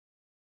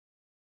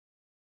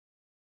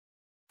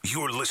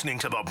You're listening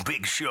to The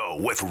Big Show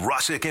with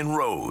Russick and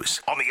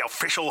Rose on the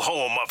official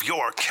home of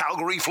your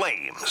Calgary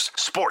Flames.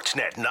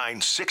 Sportsnet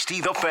 960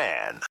 The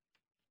Fan.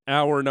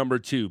 Hour number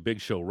 2, Big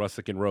Show,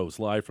 Russick and Rose,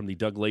 live from the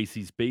Doug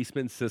Lacey's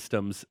Basement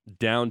Systems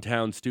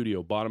downtown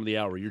studio, bottom of the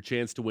hour. Your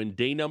chance to win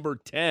day number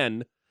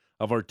 10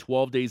 of our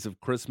 12 Days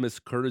of Christmas,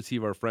 courtesy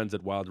of our friends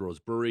at Wild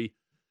Rose Brewery.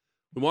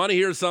 We want to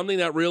hear something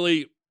that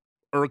really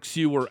irks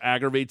you or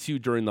aggravates you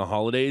during the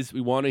holidays.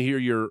 We want to hear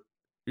your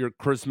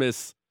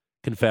Christmas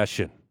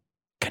confession.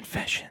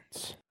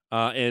 Confessions.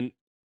 And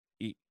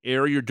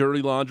air your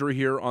dirty laundry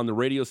here on the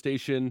radio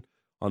station,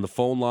 on the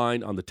phone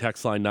line, on the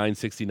text line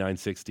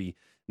 960-960,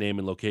 name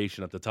and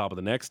location. At the top of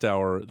the next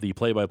hour, the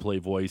play-by-play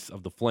voice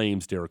of the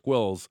Flames, Derek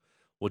Wills,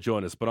 will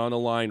join us. But on the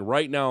line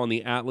right now on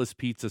the Atlas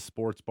Pizza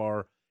Sports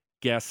Bar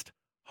guest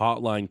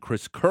hotline,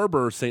 Chris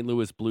Kerber, St.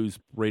 Louis Blues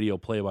radio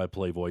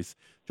play-by-play voice,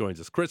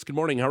 joins us. Chris, good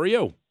morning. How are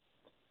you?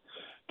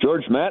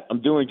 George, Matt,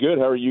 I'm doing good.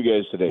 How are you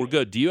guys today? We're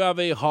good. Do you have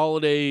a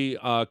holiday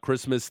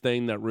Christmas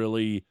thing that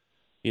really,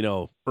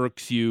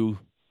 irks you,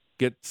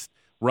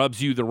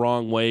 rubs you the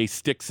wrong way,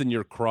 sticks in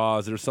your craw?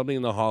 Is there something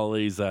in the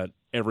holidays that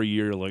every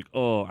year you're like,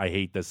 oh, I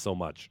hate this so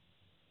much?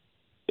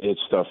 It's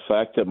the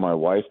fact that my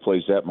wife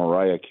plays that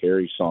Mariah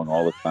Carey song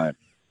all the time.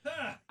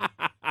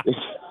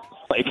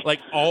 like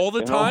all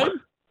the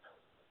time?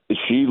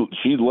 She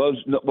loves,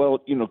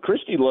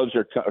 Christy loves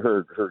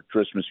her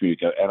Christmas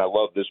music, and I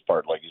love this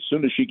part. Like, as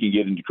soon as she can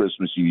get into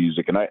Christmas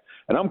music, and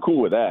I'm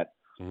cool with that.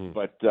 Mm-hmm.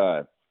 But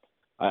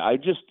I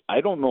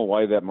don't know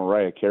why that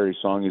Mariah Carey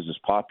song is as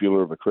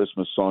popular of a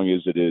Christmas song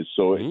as it is.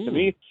 So to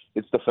me,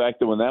 it's the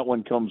fact that when that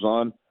one comes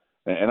on,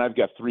 and I've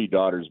got 3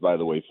 daughters, by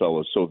the way,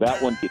 fellas, so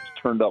that one gets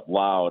turned up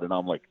loud, and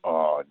I'm like,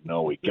 oh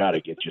no, we got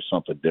to get you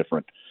something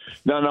different.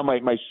 No,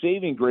 my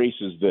saving grace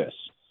is this: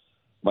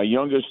 my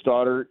youngest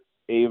daughter,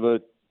 Ava,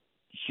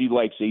 she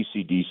likes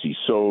AC/DC,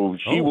 so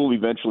she will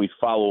eventually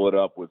follow it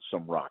up with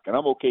some rock, and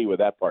I'm okay with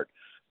that part.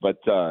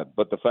 But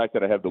the fact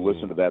that I have to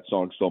listen to that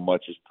song so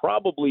much is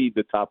probably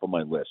the top of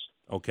my list.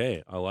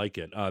 Okay, I like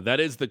it.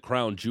 That is the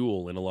crown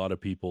jewel in a lot of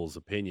people's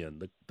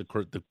opinion,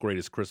 the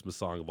greatest Christmas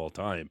song of all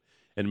time,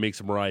 and it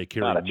makes Mariah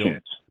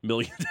Carey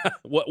million.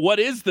 What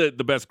is the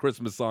best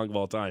Christmas song of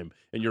all time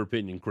in your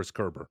opinion, Chris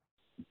Kerber?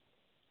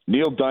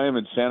 Neil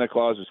Diamond, Santa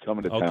Claus is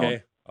Coming to Town.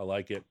 Okay, I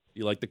like it.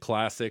 You like the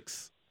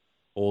classics.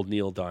 Old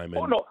Neil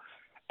Diamond. Oh, no.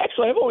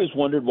 Actually, I've always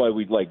wondered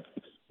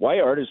why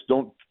artists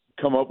don't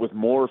come up with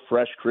more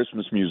fresh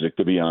Christmas music,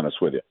 to be honest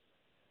with you.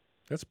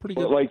 That's pretty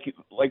good.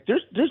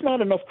 There's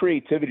not enough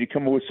creativity to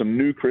come up with some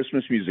new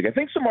Christmas music. I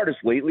think some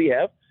artists lately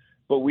have,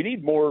 but we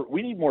need more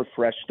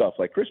fresh stuff.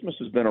 Like, Christmas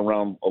has been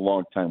around a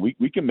long time.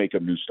 We can make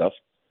up new stuff.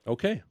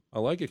 Okay, I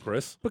like it,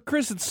 Chris. But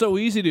Chris, it's so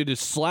easy to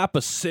just slap a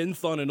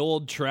synth on an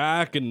old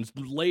track and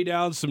lay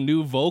down some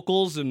new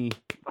vocals and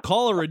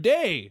call her a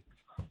day.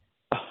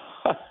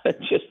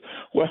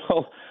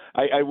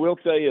 I will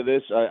tell you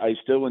this. I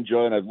still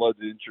enjoy, and I'd love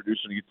to introduce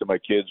you to my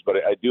kids, but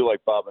I do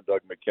like Bob and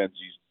Doug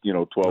McKenzie's,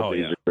 12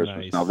 Days of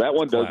Christmas. Nice. Now, that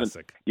one Classic.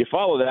 doesn't. You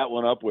follow that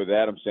one up with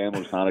Adam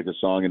Sandler's Hanukkah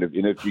song, and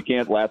if you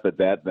can't laugh at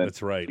that, then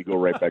that's right. You go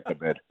right back to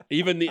bed.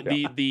 Even the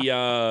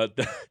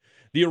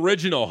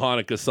original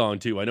Hanukkah song,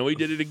 too. I know he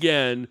did it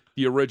again,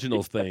 the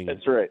originals thing.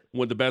 That's right.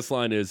 When the best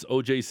line is,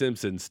 O.J.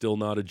 Simpson, still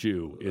not a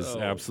Jew, is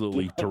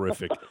absolutely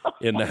terrific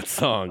in that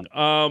song.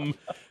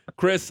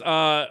 Chris,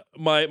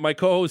 my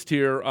co-host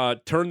here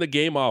turned the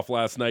game off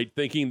last night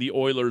thinking the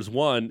Oilers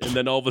won, and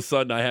then all of a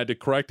sudden I had to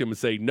correct him and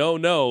say,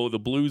 no, the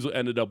Blues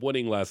ended up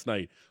winning last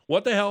night.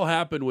 What the hell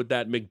happened with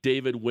that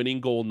McDavid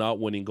not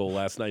winning goal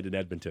last night in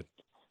Edmonton?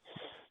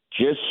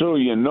 Just so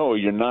you know,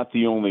 you're not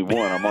the only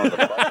one. I'm on the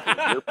bus to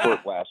the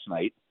airport last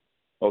night.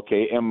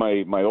 Okay, and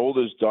my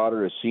oldest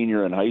daughter, a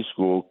senior in high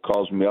school,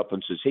 calls me up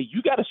and says, "Hey,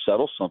 you got to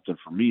settle something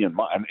for me and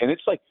mine." And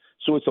it's like,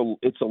 so it's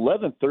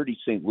 11:30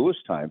 St. Louis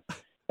time,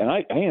 and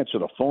I answer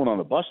the phone on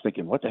the bus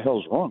thinking, "What the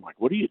hell's wrong?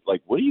 What are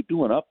you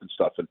doing up and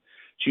stuff?" And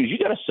she goes, "You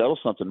got to settle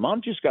something.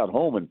 Mom just got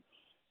home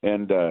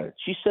and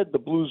she said the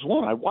Blues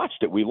won. I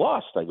watched it. We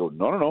lost." I go,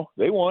 "No,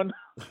 they won."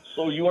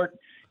 So you aren't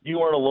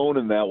alone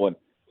in that one.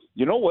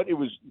 You know what?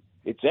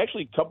 It's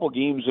actually a couple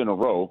games in a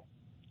row.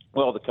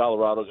 Well, the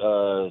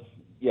Colorado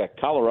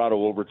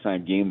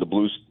overtime game, the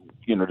Blues,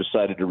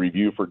 decided to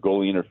review for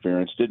goalie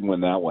interference. Didn't win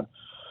that one.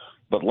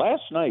 But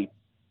last night,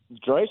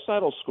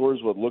 Draisaitl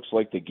scores what looks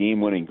like the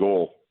game-winning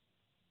goal,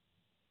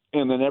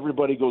 and then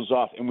everybody goes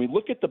off. And we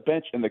look at the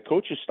bench, and the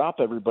coaches stop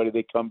everybody.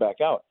 They come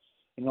back out,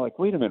 and you're like,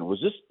 "Wait a minute,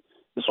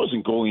 this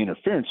wasn't goalie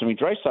interference." I mean,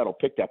 Draisaitl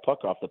picked that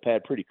puck off the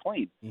pad pretty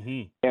clean.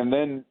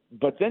 Mm-hmm.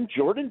 But then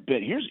Jordan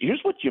Bennington,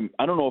 here's what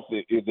I don't know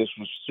if this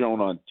was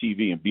shown on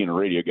TV, and being a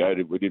radio guy,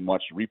 we didn't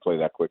watch the replay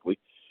that quickly.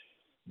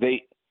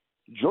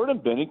 Jordan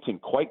Bennington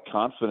quite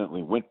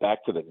confidently went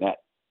back to the net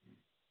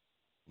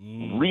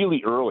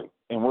really early.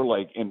 And we're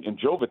like, and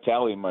Joe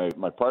Vitale,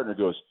 my partner,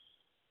 goes,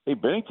 "Hey,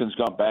 Bennington's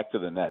gone back to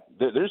the net.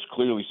 There's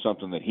clearly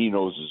something that he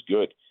knows is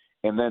good."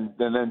 And then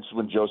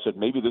when Joe said,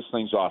 "Maybe this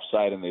thing's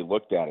offside," and they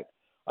looked at it.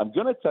 I'm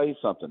going to tell you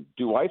something.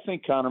 Do I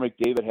think Connor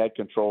McDavid had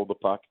control of the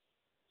puck?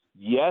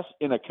 Yes,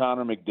 in a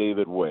Connor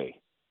McDavid way.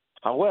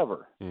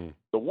 However,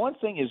 the one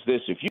thing is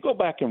this: if you go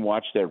back and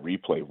watch that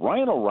replay,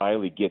 Ryan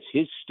O'Reilly gets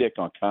his stick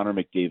on Connor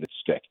McDavid's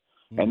stick,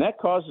 and that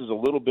causes a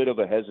little bit of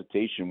a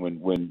hesitation when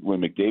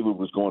McDavid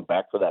was going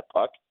back for that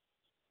puck,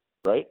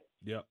 right?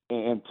 Yeah.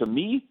 And to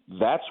me,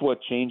 that's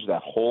what changed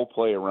that whole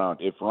play around.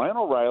 If Ryan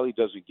O'Reilly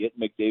doesn't get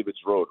McDavid's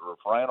road, or if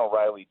Ryan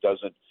O'Reilly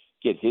doesn't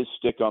get his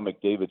stick on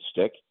McDavid's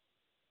stick,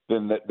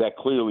 then that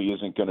clearly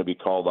isn't going to be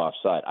called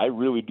offside. I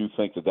really do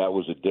think that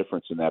was a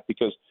difference in that,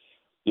 because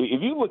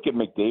if you look at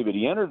McDavid,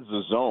 he enters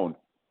the zone,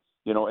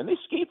 and they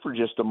skate for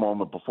just a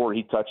moment before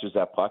he touches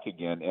that puck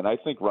again. And I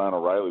think Ryan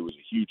O'Reilly was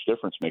a huge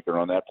difference maker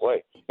on that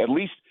play. At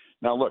least,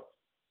 now look,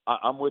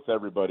 I'm with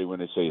everybody when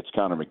they say it's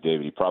Connor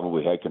McDavid. He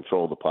probably had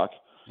control of the puck.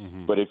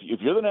 Mm-hmm. But if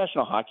you're the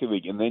National Hockey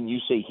League and then you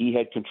say he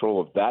had control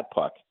of that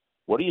puck,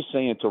 what are you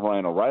saying to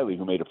Ryan O'Reilly,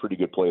 who made a pretty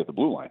good play at the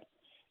blue line?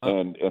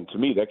 And to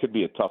me, that could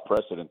be a tough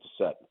precedent to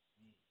set.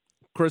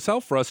 Chris, how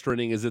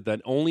frustrating is it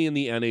that only in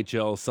the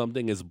NHL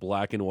something as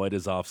black and white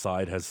as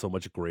offside has so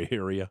much gray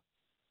area?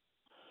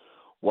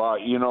 Well,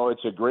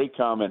 it's a great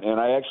comment, and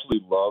I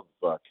actually love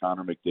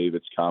Connor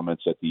McDavid's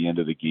comments at the end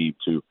of the game,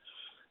 too.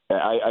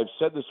 I've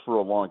said this for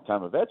a long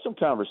time. I've had some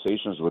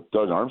conversations with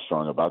Doug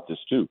Armstrong about this,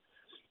 too.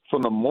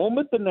 From the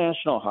moment the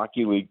National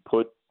Hockey League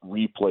put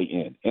replay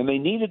in, and they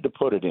needed to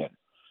put it in,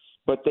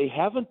 but they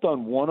haven't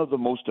done one of the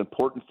most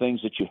important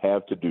things that you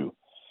have to do,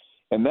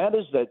 and that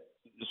is that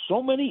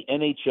so many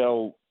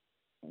NHL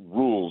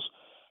rules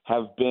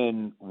have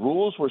been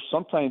rules where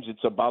sometimes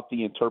it's about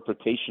the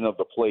interpretation of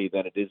the play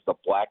than it is the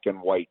black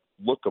and white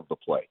look of the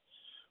play.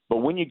 But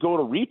when you go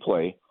to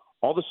replay,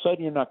 all of a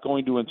sudden you're not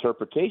going to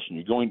interpretation.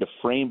 You're going to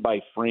frame by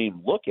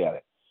frame look at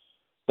it.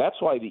 That's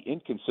why the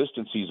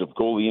inconsistencies of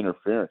goalie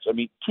interference. I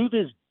mean, to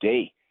this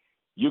day,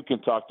 you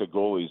can talk to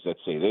goalies that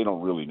say they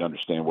don't really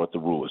understand what the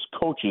rule is.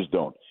 Coaches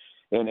don't.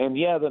 And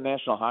yeah, the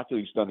National Hockey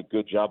League's done a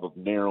good job of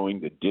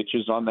narrowing the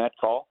ditches on that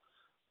call.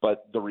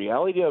 But the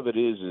reality of it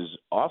is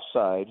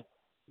offside,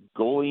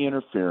 goalie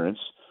interference,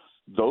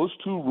 those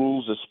two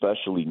rules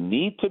especially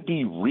need to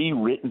be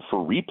rewritten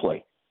for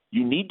replay.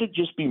 You need to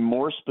just be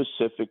more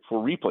specific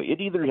for replay. It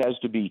either has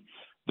to be,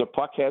 the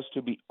puck has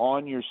to be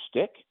on your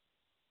stick,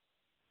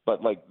 but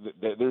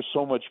there's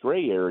so much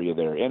gray area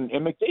there. And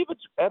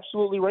McDavid's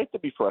absolutely right to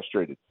be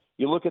frustrated.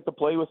 You look at the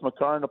play with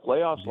Makar in the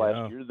playoffs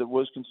last year that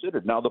was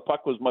considered. Now, the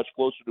puck was much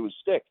closer to his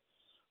stick,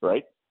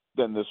 right,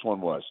 than this one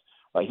was.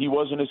 He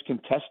wasn't as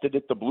contested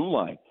at the blue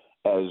line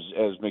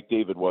as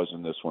McDavid was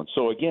in this one.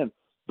 So, again,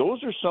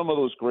 those are some of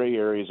those gray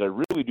areas. I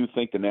really do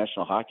think the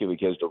National Hockey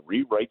League has to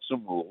rewrite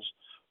some rules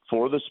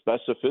for the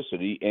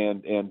specificity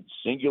and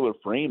singular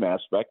frame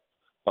aspect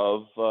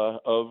of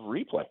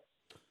replay.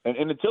 And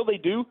until they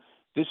do,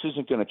 this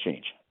isn't going to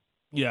change.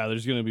 Yeah,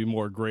 there's going to be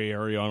more gray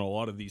area on a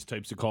lot of these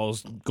types of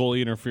calls,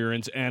 goalie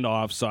interference and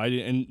offside.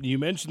 And you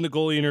mentioned the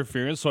goalie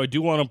interference, so I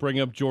do want to bring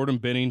up Jordan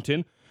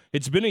Binnington.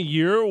 It's been a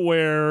year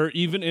where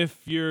even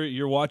if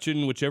you're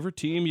watching whichever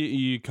team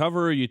you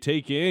cover, you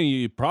take in,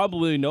 you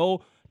probably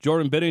know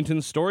Jordan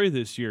Binnington's story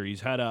this year.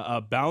 He's had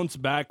a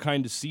bounce-back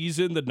kind of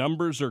season. The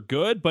numbers are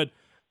good, but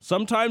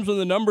sometimes when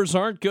the numbers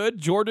aren't good,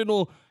 Jordan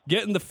will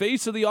get in the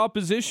face of the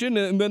opposition,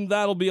 and then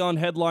that'll be on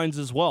headlines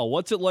as well.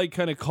 What's it like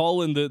kind of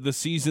calling the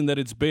season that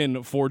it's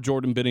been for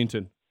Jordan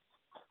Binnington?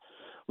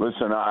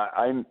 Listen,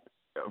 I'm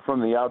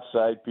from the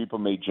outside, people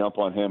may jump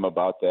on him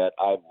about that.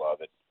 I love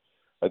it.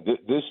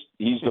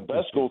 He's the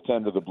best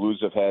goaltender the Blues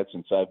have had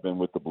since I've been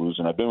with the Blues,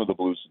 and I've been with the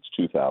Blues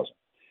since 2000.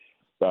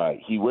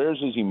 He wears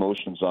his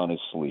emotions on his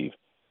sleeve.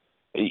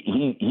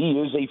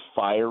 He is a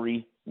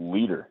fiery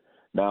leader.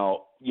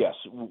 Now, yes,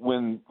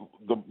 when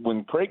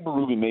Craig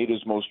Berube made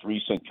his most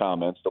recent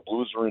comments, the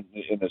Blues were in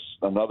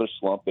another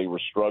slump. They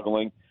were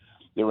struggling.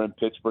 They were in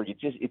Pittsburgh.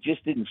 It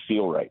just didn't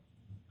feel right.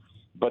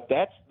 But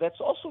that's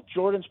also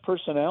Jordan's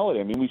personality.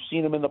 I mean, we've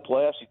seen him in the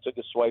playoffs. He took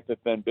a swipe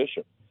at Ben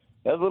Bishop.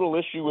 That little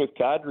issue with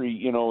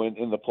Kadri,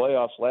 in the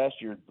playoffs last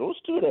year, those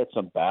two had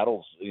some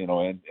battles,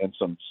 and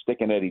some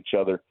sticking at each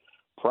other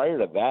prior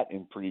to that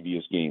in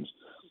previous games.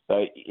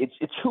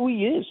 It's who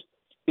he is.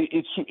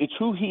 It's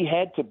who he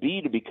had to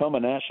be to become a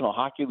National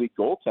Hockey League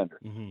goaltender.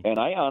 Mm-hmm. And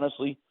I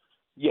honestly,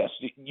 yes,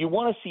 you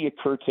want to see it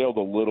curtailed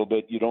a little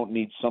bit. You don't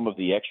need some of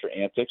the extra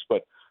antics,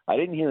 but I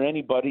didn't hear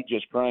anybody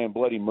just crying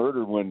bloody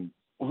murder when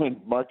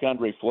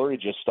Marc-Andre Fleury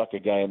just stuck a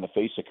guy in the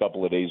face a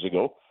couple of days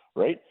ago,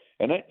 right?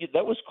 And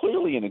that was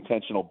clearly an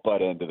intentional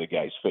butt end to the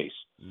guy's face.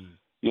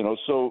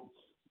 So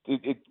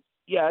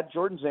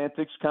Jordan's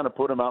antics kind of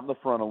put him out in the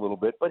front a little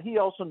bit, but he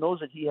also knows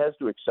that he has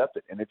to accept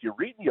it. And if you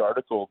read the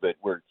article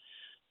where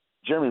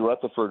Jeremy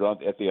Rutherford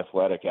at The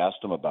Athletic asked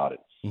him about it,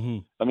 mm-hmm.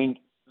 I mean,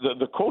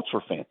 the quotes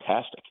were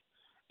fantastic.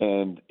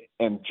 And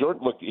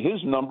Jordan, look,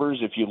 his numbers,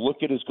 if you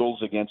look at his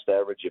goals against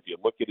average, if you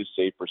look at his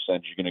save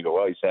percentage, you're going to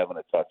go, oh, he's having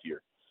a tough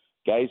year.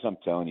 Guys, I'm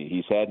telling you,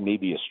 he's had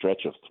maybe a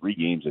stretch of 3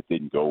 games that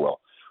didn't go well.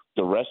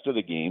 The rest of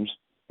the games,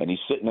 and he's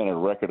sitting at a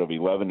record of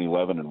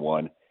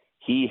 11-11-1,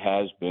 he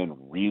has been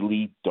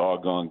really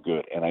doggone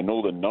good. And I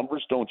know the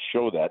numbers don't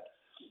show that,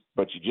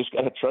 but you just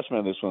got to trust me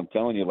on this one. I'm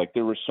telling you,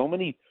 there were so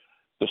many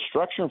 – the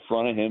structure in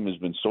front of him has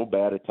been so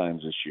bad at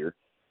times this year,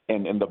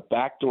 and the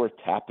backdoor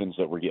tap-ins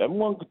that were getting.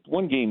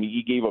 One game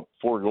he gave up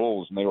 4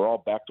 goals, and they were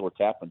all backdoor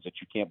tap-ins that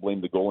you can't blame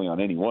the goalie on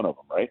any one of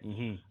them, right?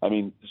 Mm-hmm. I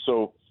mean,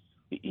 so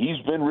he's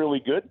been really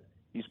good.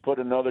 He's put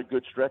another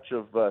good stretch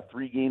of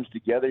 3 games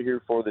together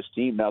here for this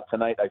team. Now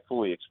tonight I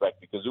fully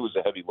expect, because it was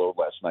a heavy load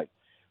last night.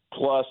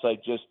 Plus, I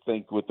just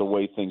think with the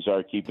way things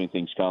are, keeping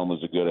things calm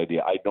is a good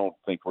idea. I don't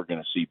think we're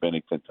going to see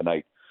Binnington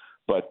tonight.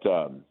 But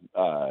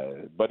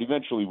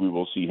eventually we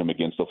will see him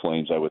against the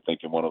Flames, I would think,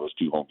 in one of those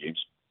 2 home games.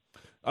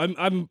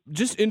 I'm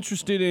just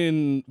interested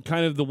in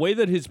kind of the way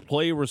that his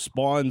play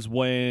responds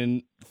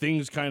when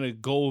things kind of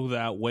go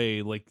that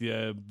way, like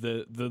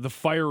the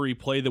fiery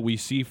play that we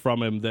see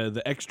from him,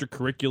 the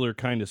extracurricular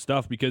kind of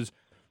stuff. Because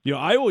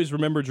I always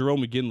remember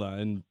Jarome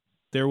Iginla, and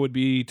there would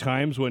be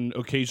times when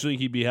occasionally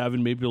he'd be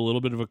having maybe a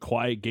little bit of a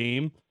quiet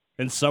game,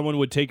 and someone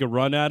would take a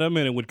run at him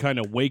and it would kind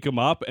of wake him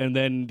up, and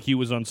then he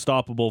was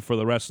unstoppable for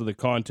the rest of the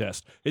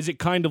contest. Is it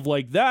kind of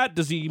like that?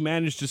 Does he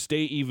manage to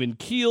stay even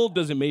keeled?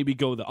 Does it maybe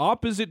go the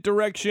opposite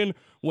direction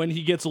when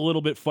he gets a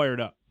little bit fired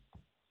up?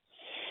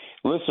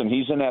 Listen,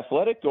 he's an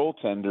athletic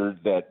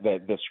goaltender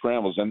that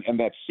scrambles, and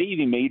that save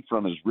he made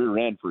from his rear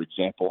end, for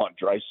example, on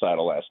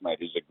Draisaitl last night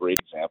is a great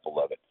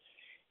example of it.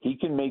 He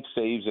can make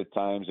saves at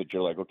times that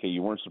you're like, okay,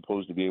 you weren't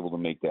supposed to be able to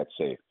make that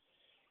save.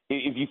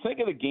 If you think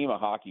of the game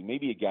of hockey,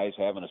 maybe a guy's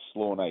having a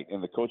slow night,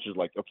 and the coach is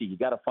like, okay, you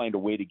got to find a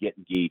way to get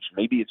engaged.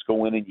 Maybe it's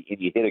go in and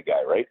you hit a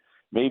guy, right?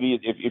 Maybe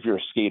if you're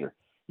a skater,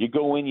 you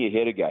go in, you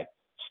hit a guy,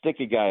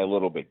 stick a guy a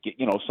little bit.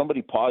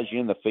 Somebody paws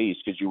you in the face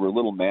because you were a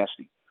little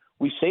nasty.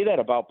 We say that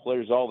about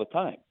players all the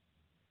time.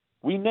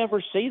 We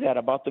never say that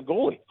about the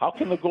goalie. How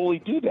can the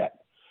goalie do that?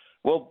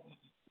 Well,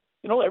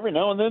 every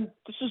now and then,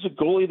 this is a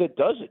goalie that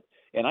does it.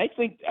 And I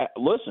think,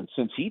 listen,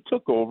 since he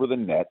took over the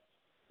net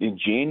in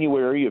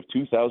January of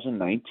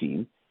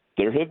 2019,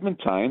 there have been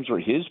times where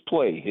his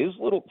play,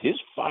 his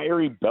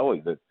fiery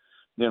belly,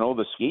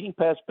 the skating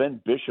past Ben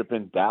Bishop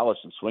in Dallas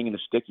and swinging a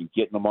stick and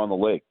getting him on the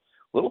leg,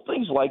 little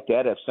things like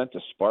that have sent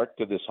a spark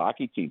to this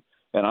hockey team.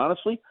 And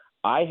honestly,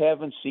 I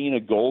haven't seen a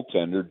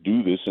goaltender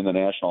do this in the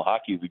National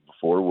Hockey League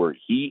before, where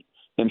he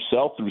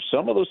himself, through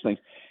some of those things,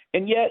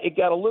 and yeah, it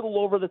got a little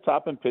over the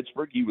top in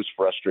Pittsburgh. He was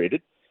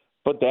frustrated.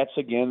 But that's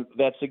again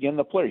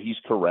the player. He's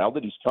corralled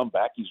it. He's come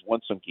back. He's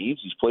won some games.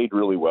 He's played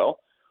really well.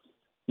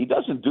 He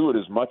doesn't do it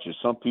as much as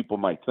some people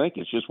might think.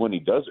 It's just when he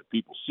does it,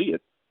 people see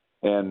it.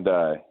 And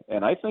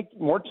I think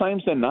more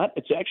times than not,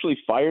 it's actually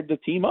fired the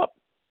team up.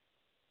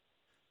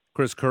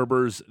 Chris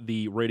Kerbers,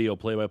 the radio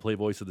play-by-play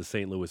voice of the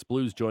St. Louis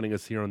Blues, joining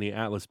us here on the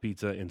Atlas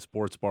Pizza and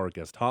Sports Bar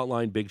Guest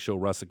Hotline. Big Show,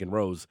 Russick and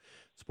Rose,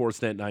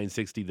 Sportsnet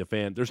 960, The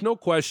Fan. There's no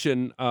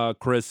question,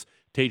 Chris,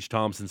 Tage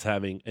Thompson's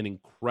having an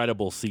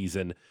incredible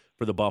season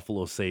for the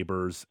Buffalo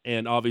Sabres,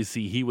 and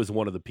obviously he was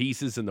one of the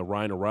pieces in the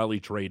Ryan O'Reilly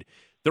trade.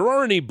 There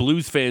aren't any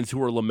Blues fans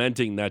who are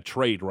lamenting that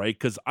trade, right?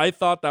 Because I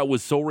thought that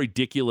was so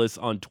ridiculous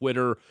on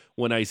Twitter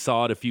when I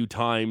saw it a few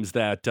times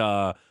that,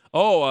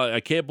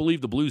 I can't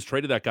believe the Blues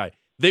traded that guy.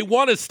 They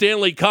won a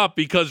Stanley Cup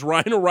because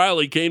Ryan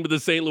O'Reilly came to the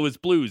St. Louis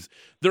Blues.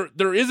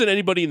 There isn't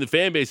anybody in the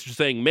fan base just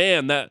saying,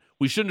 man, that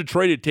we shouldn't have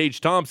traded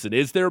Tage Thompson,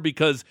 is there?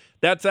 Because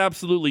that's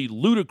absolutely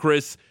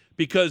ludicrous,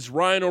 because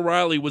Ryan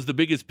O'Reilly was the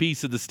biggest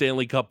piece of the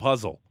Stanley Cup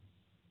puzzle.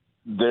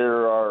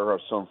 There are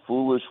some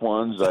foolish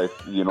ones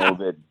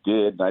that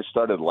did, and I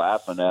started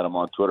laughing at them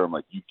on Twitter. I'm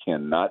like, you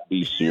cannot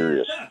be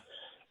serious.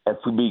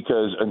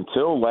 Because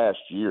until last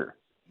year,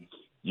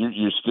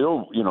 you're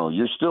still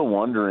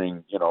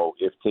wondering,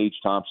 if Tage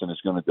Thompson is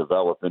going to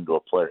develop into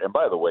a player. And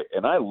by the way,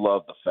 and I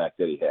love the fact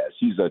that he has.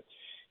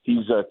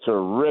 He's a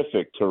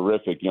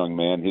terrific young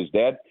man. His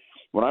dad,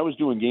 when I was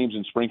doing games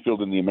in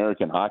Springfield in the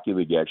American Hockey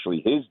League,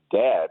 actually, his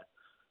dad,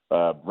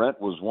 Brent,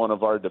 was one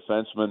of our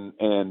defensemen,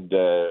 and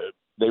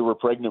they were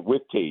pregnant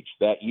with Tage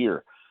that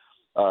year.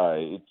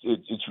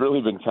 It's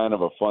really been kind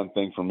of a fun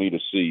thing for me to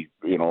see,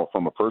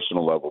 from a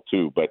personal level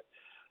too. But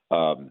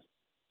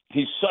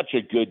he's such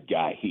a good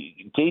guy.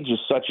 Tage is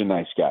such a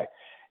nice guy,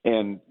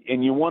 and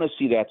you want to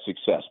see that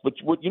success. But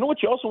what you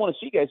also want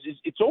to see, guys, is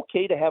it's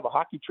okay to have a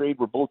hockey trade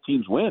where both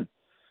teams win.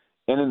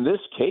 And in this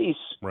case,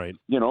 right,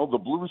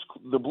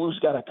 the Blues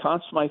got a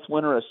Conn Smythe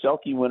winner, a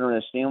Selke winner,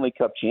 and a Stanley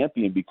Cup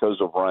champion because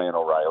of Ryan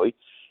O'Reilly.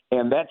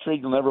 And that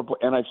trade will never play.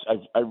 And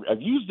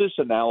I've used this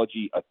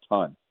analogy a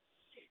ton.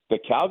 The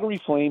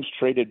Calgary Flames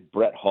traded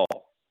Brett Hull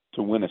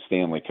to win a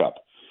Stanley Cup.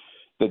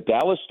 The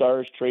Dallas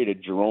Stars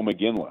traded Jarome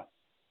Iginla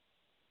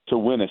to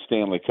win a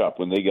Stanley Cup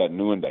when they got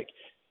Nieuwendyk.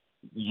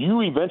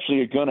 You eventually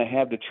are going to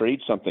have to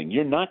trade something.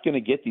 You're not going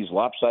to get these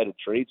lopsided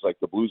trades like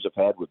the Blues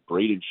have had with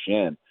Braden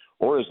Shen,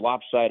 or as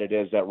lopsided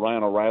as that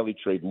Ryan O'Reilly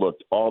trade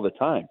looked all the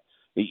time.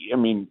 I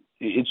mean,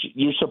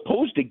 you're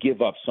supposed to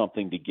give up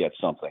something to get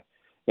something.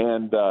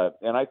 And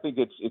I think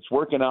it's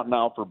working out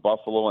now for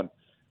Buffalo. And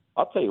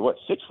I'll tell you what,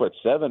 6'7",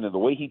 and the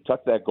way he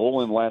tucked that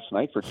goal in last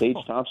night for Tage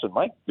Thompson,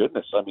 my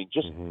goodness, I mean,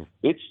 just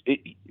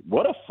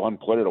what a fun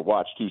player to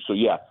watch too. So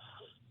yeah,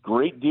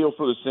 great deal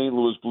for the St.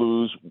 Louis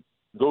Blues.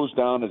 Goes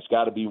down. It's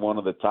got to be one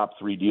of the top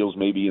 3 deals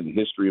maybe in the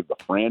history of the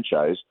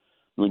franchise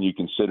when you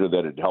consider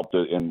that it helped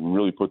and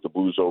really put the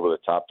Blues over the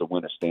top to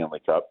win a Stanley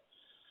Cup.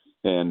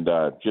 And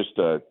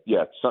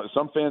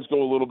some fans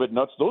go a little bit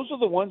nuts. Those are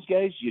the ones,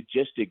 guys, you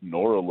just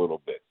ignore a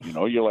little bit. You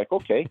know, you're like,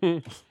 okay,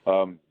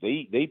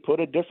 they put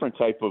a different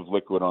type of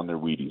liquid on their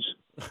Wheaties.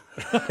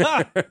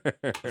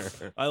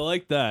 I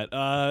like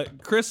that.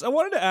 Chris, I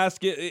wanted to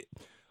ask you,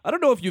 I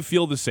don't know if you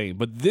feel the same,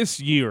 but this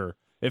year,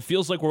 it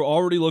feels like we're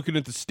already looking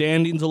at the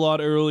standings a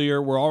lot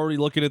earlier. We're already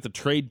looking at the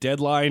trade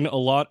deadline a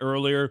lot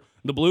earlier.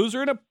 The Blues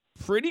are in a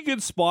pretty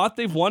good spot.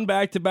 They've won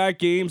back-to-back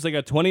games. They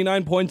got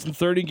 29 points in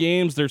 30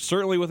 games. They're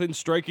certainly within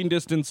striking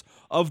distance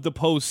of the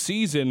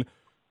postseason.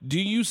 Do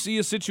you see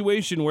a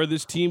situation where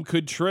this team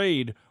could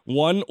trade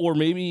one or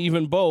maybe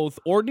even both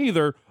or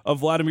neither of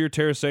Vladimir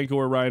Tarasenko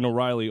or Ryan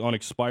O'Reilly on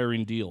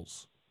expiring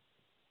deals?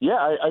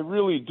 Yeah, I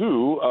really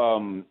do.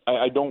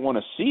 I don't want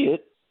to see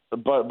it,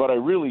 but I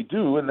really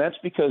do, and that's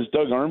because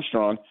Doug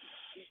Armstrong,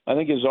 I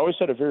think, has always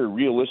had a very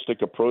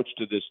realistic approach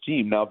to this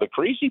team. Now, the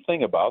crazy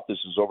thing about this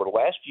is over the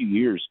last few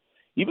years,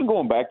 even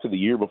going back to the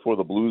year before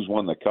the Blues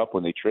won the Cup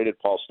when they traded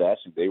Paul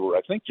Stastny, they were,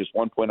 I think, just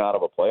 1 point out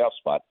of a playoff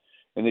spot.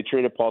 And they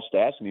traded Paul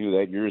Stastny, who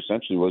that year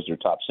essentially was their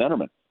top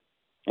centerman.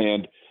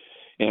 And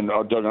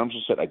Doug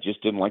Armstrong said, I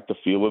just didn't like the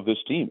feel of this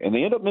team. And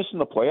they ended up missing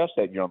the playoffs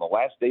that year on the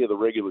last day of the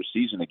regular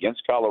season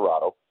against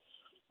Colorado.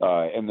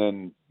 And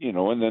then,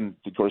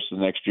 of course, the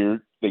next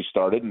year they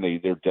started, and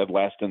they're dead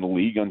last in the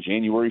league on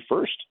January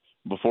 1st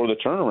before the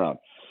turnaround.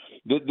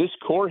 This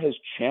core has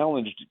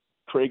challenged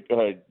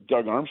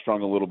Doug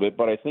Armstrong a little bit,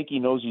 but I think he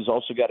knows he's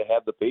also got to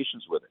have the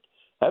patience with it.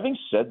 Having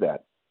said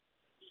that,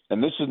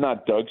 and this is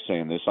not Doug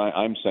saying this,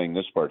 I'm saying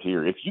this part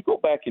here. If you go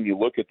back and you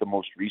look at the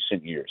most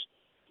recent years,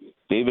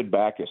 David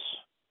Backes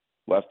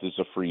left as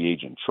a free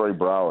agent. Troy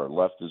Brouwer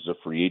left as a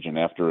free agent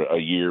after a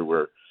year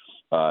where,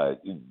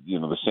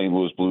 the St.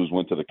 Louis Blues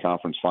went to the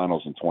conference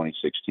finals in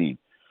 2016.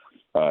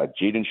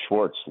 Jaden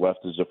Schwartz left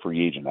as a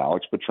free agent.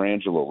 Alex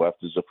Pietrangelo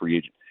left as a free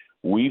agent.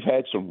 We've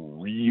had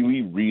some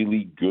really,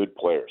 really good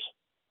players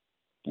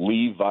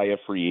leave via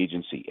free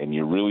agency, and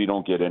you really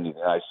don't get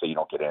anything. I say you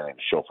don't get anything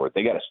to show for it.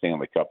 They got a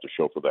Stanley Cup to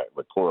show for that,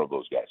 the core of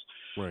those guys.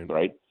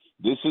 Right?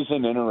 This is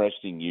an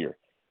interesting year.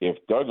 If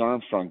Doug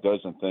Armstrong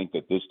doesn't think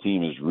that this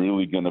team is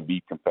really going to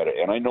be competitive,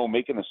 and I know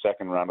making the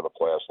second round of the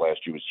playoffs last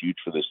year was huge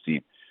for this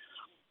team.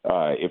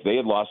 If they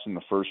had lost in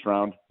the first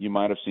round, you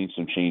might have seen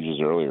some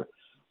changes earlier.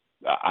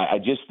 I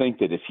just think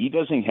that if he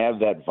doesn't have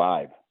that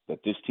vibe,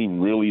 that this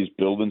team really is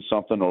building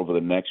something over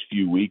the next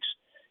few weeks,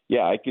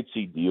 yeah, I could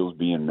see deals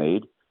being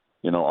made,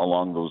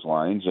 along those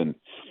lines. And,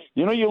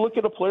 you look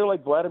at a player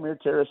like Vladimir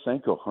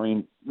Tarasenko. I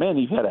mean, man,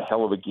 he had a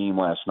hell of a game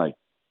last night.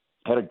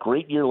 Had a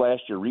great year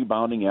last year,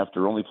 rebounding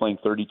after only playing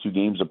 32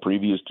 games the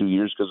previous 2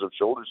 years because of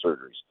shoulder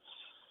surgeries.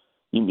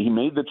 He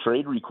made the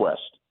trade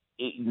request.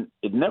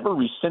 It never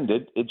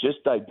rescinded. It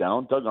just died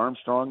down. Doug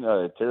Armstrong,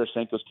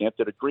 Tarasenko's camp,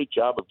 did a great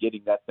job of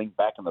getting that thing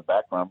back in the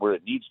background where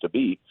it needs to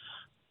be.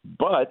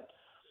 But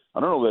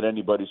I don't know that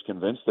anybody's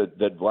convinced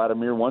that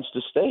Vladimir wants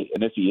to stay.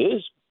 And if he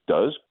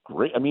does,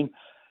 great. I mean,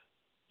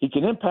 he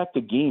can impact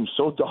the game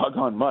so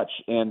doggone much.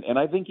 And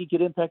I think he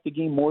could impact the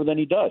game more than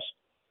he does.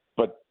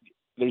 But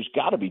there's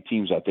got to be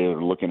teams out there that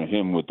are looking at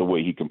him with the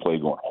way he can play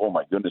going, oh,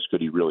 my goodness,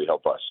 could he really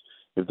help us?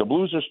 If the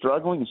Blues are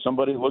struggling and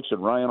somebody looks at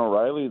Ryan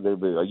O'Reilly, they'll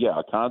be like,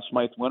 a Conn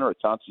Smythe winner, a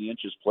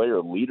conscientious player,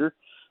 a leader.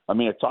 I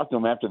mean, I talked to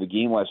him after the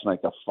game last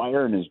night, the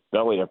fire in his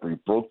belly after he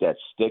broke that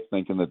stick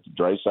thinking that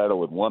Draisaitl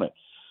would won it.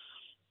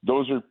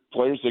 Those are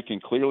players that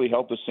can clearly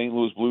help the St.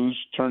 Louis Blues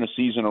turn a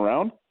season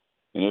around.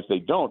 And if they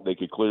don't, they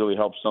could clearly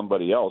help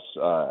somebody else.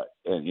 Do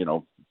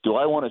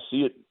I want to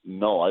see it?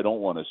 No, I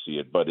don't want to see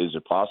it. But is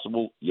it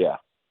possible? Yeah.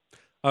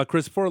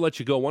 Chris, before I let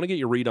you go, I want to get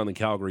your read on the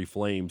Calgary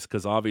Flames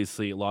because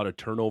obviously a lot of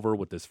turnover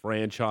with this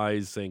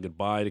franchise, saying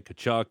goodbye to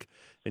Tkachuk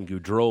and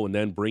Gaudreau and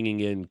then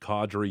bringing in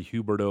Kadri,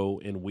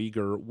 Huberdeau, and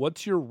Weegar.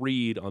 What's your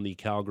read on the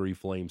Calgary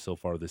Flames so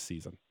far this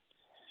season?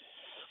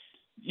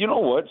 You know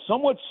what?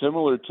 Somewhat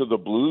similar to the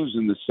Blues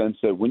in the sense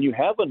that when you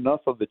have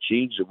enough of the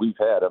change that we've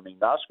had, I mean,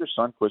 Oscar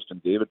Sundqvist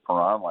and David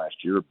Perron last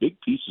year are big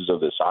pieces of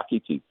this hockey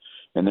team,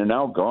 and they're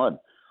now gone.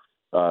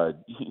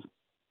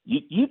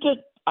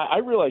 I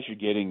realize you're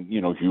getting,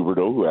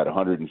 Huberdeau, who had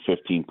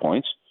 115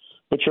 points,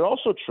 but you're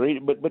also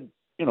trading. But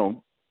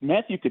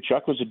Matthew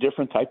Tkachuk was a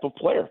different type of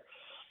player,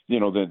 than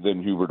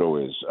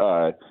Huberdeau is.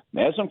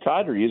 Nazem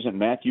Kadri isn't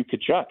Matthew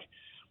Tkachuk,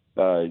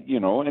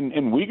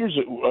 and Weegar's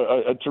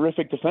a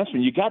terrific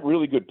defenseman. You got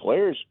really good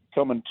players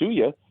coming to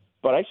you,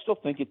 but I still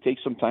think it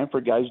takes some time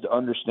for guys to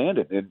understand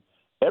it. And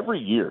every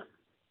year,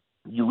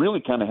 you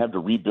really kind of have to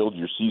rebuild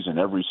your season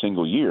every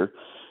single year.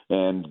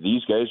 And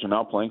these guys are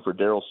now playing for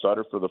Daryl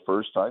Sutter for the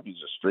first time. He's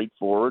a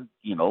straightforward,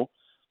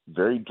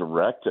 very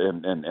direct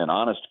and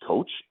honest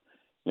coach,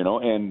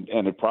 and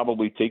it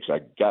probably takes, I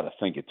got to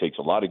think it takes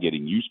a lot of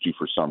getting used to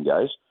for some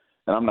guys.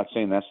 And I'm not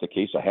saying that's the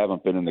case. I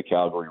haven't been in the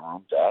Calgary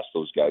room to ask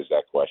those guys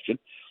that question.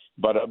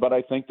 But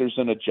I think there's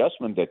an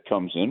adjustment that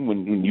comes in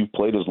when you've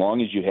played as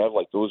long as you have,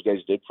 like those guys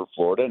did for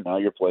Florida, and now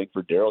you're playing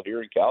for Daryl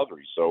here in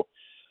Calgary. So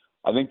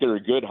I think they're a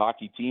good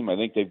hockey team. I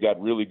think they've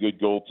got really good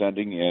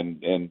goaltending,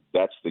 and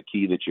that's the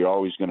key that you're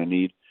always going to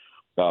need.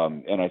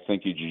 And I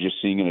think you're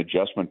just seeing an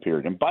adjustment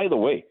period. And by the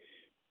way,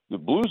 The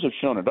Blues have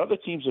shown it. Other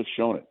teams have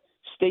shown it.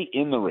 Stay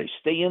in the race.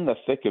 Stay in the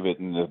thick of it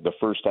in the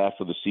first half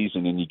of the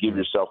season, and you give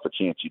yourself a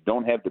chance. You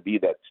don't have to be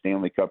that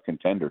Stanley Cup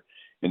contender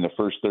in the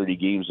first 30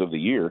 games of the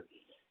year.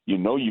 You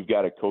know you've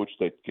got a coach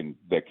that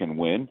can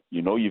win.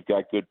 You know you've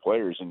got good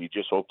players, and you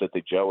just hope that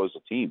they gel as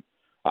a team.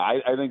 I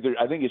think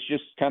it's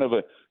just kind of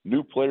a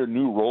new player,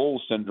 new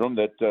role syndrome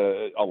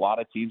that a lot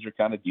of teams are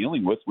kind of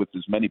dealing with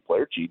as many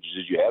player changes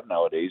as you have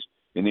nowadays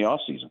in the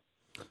offseason.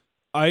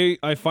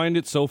 I find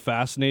it so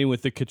fascinating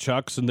with the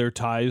Tkachuks and their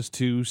ties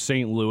to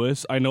St.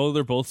 Louis. I know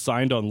they're both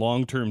signed on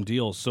long-term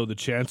deals, so the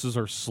chances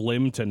are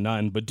slim to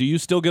none. But do you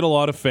still get a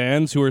lot of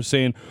fans who are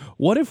saying,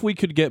 what if we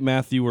could get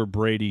Matthew or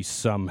Brady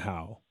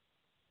somehow?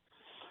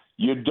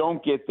 You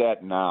don't get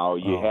that now.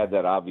 You had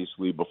that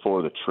obviously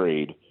before the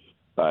trade,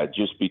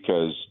 just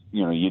because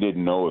you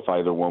didn't know if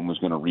either one was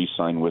going to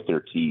re-sign with their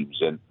teams.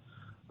 And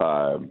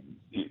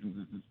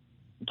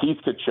Keith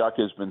Tkachuk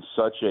has been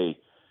such a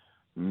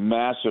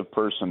massive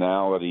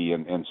personality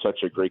and such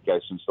a great guy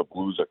since the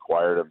Blues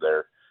acquired him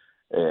there.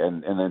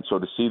 And then so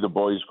to see the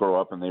boys grow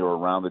up and they were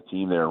around the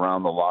team, they were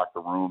around the locker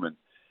room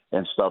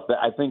and stuff.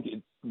 I think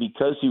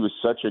because he was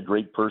such a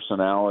great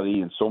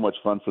personality and so much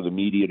fun for the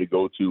media to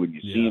go to, and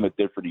you see him at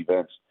different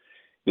events,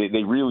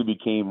 they really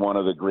became one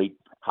of the great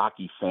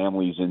hockey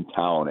families in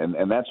town.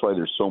 And that's why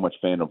there's so much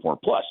fandom for him.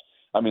 Plus,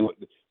 I mean,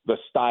 the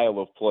style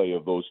of play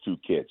of those two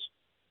kids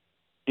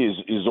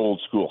is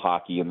old school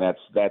hockey, and that's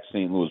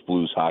St. Louis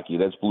Blues hockey.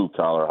 That's blue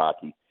collar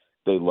hockey.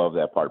 They love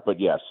that part. But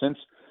yeah, since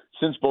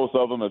both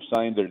of them have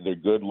signed their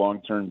good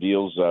long term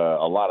deals,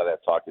 a lot of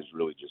that talk has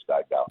really just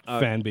died down.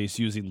 Fan base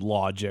using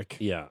logic.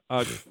 Yeah,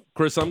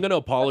 Chris, I'm going to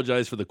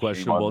apologize for the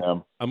question.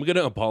 I'm going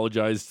to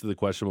apologize to the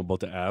question I'm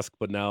about to ask,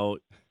 but now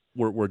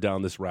we're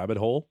down this rabbit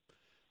hole.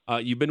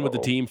 You've been with the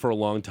team for a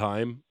long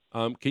time.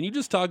 Can you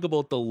just talk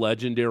about the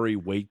legendary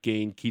weight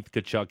gain Keith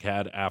Tkachuk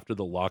had after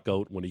the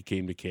lockout when he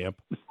came to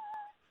camp?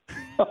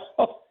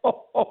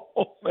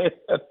 Oh, man.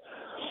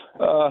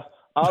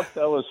 I'll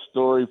tell a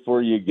story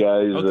for you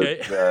guys.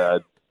 Okay.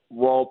 That,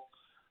 Walt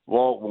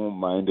won't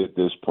mind at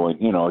this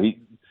point.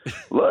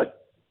 Look,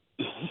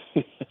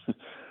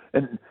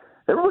 and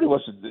everybody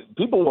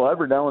people will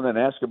every now and then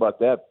ask about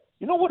that.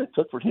 You know what it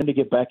took for him to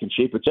get back in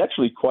shape? It's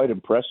actually quite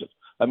impressive.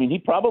 I mean, he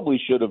probably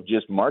should have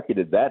just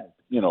marketed that,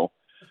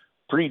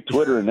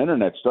 pre-Twitter and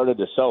internet, started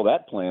to sell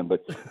that plan.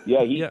 But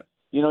yeah, you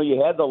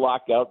had the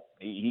lockout.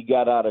 He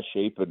got out of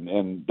shape,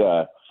 and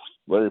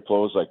Larry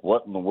Plow was like,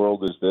 what in the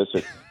world is this?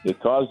 It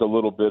caused a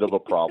little bit of a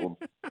problem.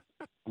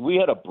 We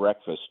had a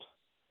breakfast.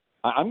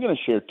 I'm going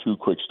to share two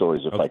quick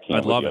stories if I can.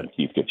 I'd love it.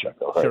 Keith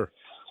Tkachuk. Right? Sure.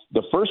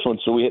 The first one,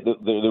 so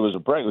there was a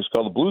breakfast. It was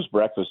called the Blues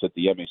Breakfast at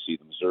the MAC, the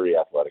Missouri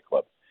Athletic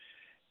Club.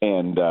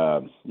 And,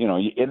 and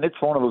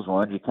it's one of those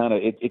ones,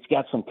 it's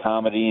got some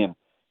comedy, and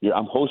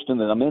I'm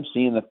hosting I'm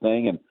emceeing the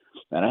thing, and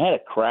I had a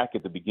crack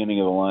at the beginning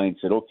of the line,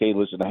 said, okay,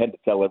 listen, I had to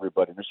tell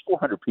everybody, there's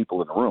 400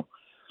 people in the room.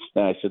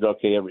 And I said,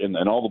 okay, and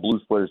all the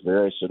Blues players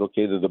there, I said,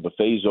 okay, the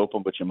buffet's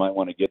open, but you might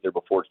want to get there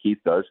before Keith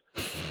does.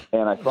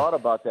 And I thought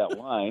about that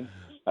line.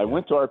 I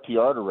went to our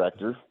PR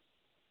director,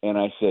 and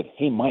I said,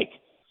 hey, Mike,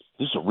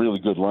 this is a really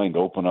good line to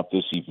open up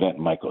this event.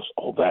 And Mike goes,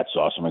 oh, that's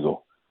awesome. I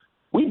go,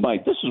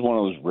 this is one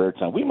of those rare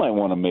times. We might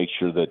want to make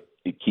sure that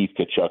Keith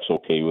Tkachuk's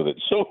okay with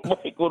it. So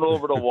Mike went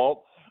over to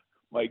Walt.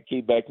 Mike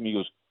came back to me, he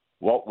goes,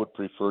 Walt would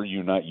prefer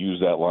you not use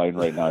that line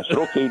right now. I said,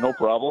 okay, no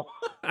problem.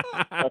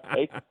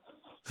 Okay.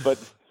 But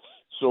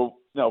so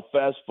now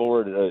fast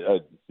forward,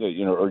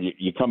 or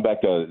you come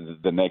back to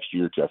the next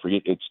year, I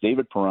forget, it's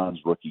David Perron's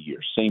rookie year,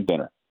 same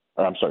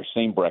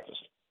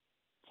breakfast.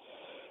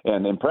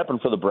 And in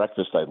prepping for the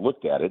breakfast, I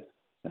looked at it,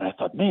 and I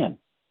thought, man,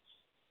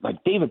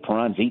 like David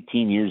Perron's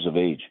 18 years of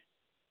age.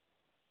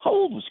 How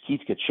old was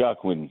Keith Tkachuk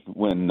when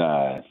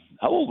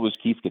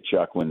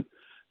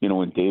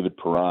David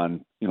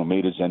Perron,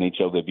 made his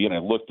NHL debut? And I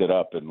looked it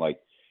up, and like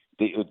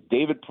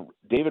David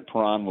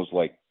Perron was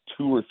like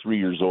 2 or 3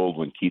 years old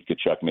when Keith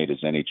Tkachuk made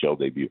his NHL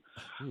debut.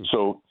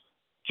 So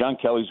John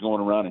Kelly's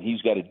going around, and he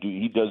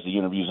does the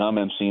interviews. I'm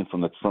emceeing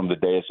from the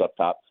dais up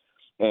top,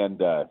 and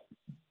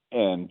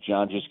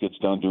John just gets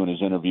done doing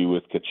his interview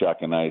with Tkachuk,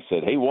 and I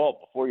said, hey,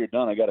 Walt, before you're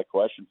done, I got a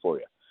question for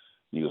you.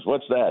 He goes,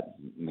 what's that?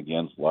 And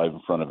again, live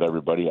in front of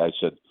everybody. I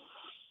said,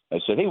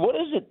 hey, what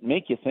does it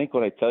make you think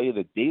when I tell you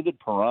that David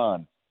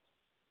Perron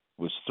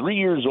was 3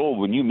 years old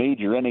when you made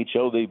your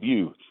NHL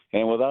debut?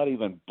 And without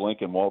even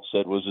blinking, Walt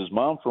said, was his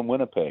mom from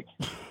Winnipeg?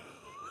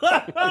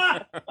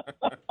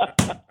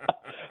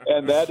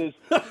 And that is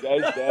Keith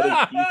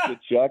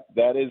Tkachuk.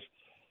 That is,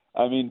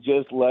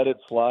 just let it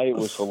fly. It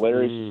was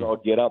hilarious. I'll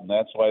get up, and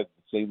that's why the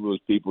St. Louis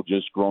people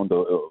just grown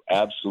to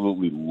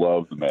absolutely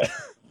love the man.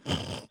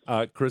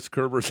 Chris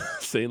Kerber,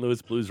 St.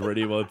 Louis Blues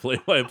radio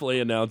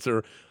play-by-play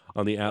announcer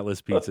on the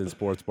Atlas Pizza and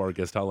Sports Bar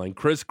guest hotline.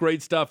 Chris,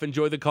 great stuff.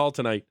 Enjoy the call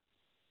tonight.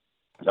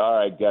 All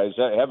right, guys.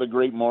 Have a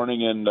great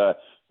morning, and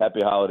happy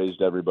holidays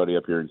to everybody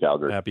up here in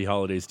Calgary. Happy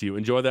holidays to you.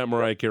 Enjoy that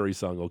Mariah Carey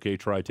song, okay?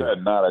 Try to.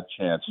 Not a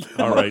chance.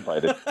 All right.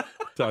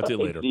 Talk to you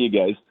later. See you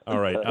guys. All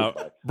right.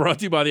 Brought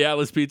to you by the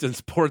Atlas Pizza and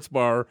Sports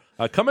Bar.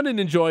 Come in and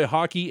enjoy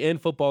hockey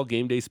and football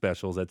game day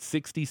specials at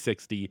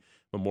 6060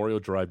 Memorial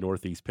Drive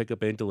Northeast.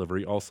 Pickup and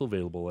delivery also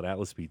available at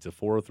Atlas Pizza,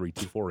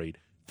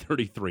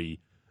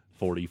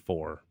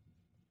 403-248-3344.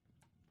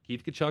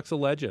 Keith Tkachuk's a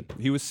legend.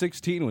 He was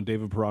 16 when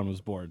David Perron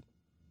was born.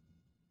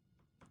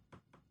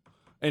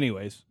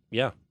 Anyways.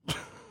 Yeah.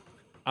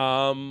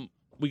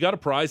 We got a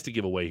prize to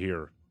give away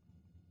here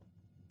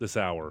this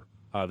hour,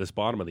 this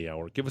bottom of the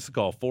hour. Give us a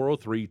call,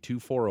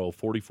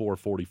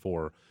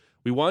 403-240-4444.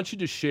 We want you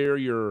to share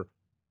your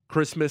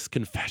Christmas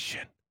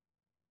confession.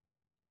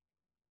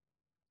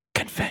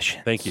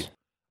 Confessions. Thank you.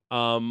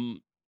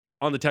 On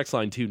the text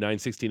line, too,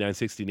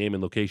 960-960, name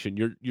and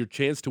location. Your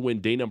chance to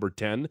win day number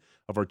 10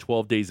 of our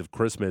 12 Days of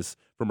Christmas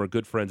from our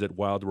good friends at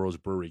Wild Rose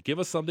Brewery. Give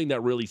us something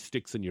that really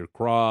sticks in your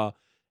craw,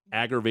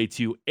 aggravates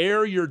you.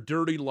 Air your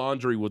dirty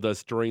laundry with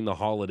us during the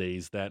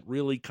holidays that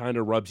really kind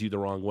of rubs you the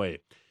wrong way.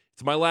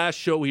 It's my last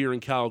show here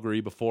in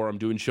Calgary before I'm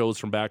doing shows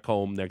from back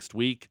home next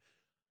week.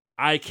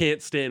 I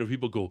can't stand when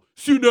people go,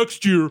 see you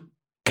next year.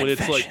 When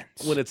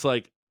it's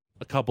like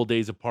a couple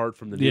days apart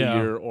from the new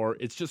year, or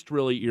it's just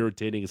really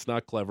irritating. It's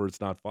not clever.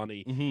 It's not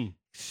funny. Mm-hmm.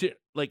 Shit,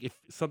 like if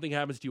something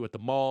happens to you at the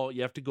mall,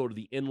 you have to go to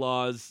the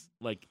in-laws.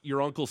 Like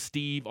your Uncle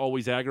Steve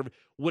always aggravates.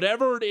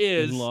 Whatever it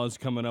is. In-laws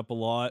coming up a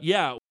lot.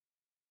 Yeah.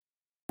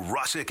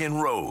 Russick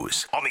and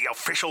Rose on the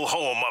official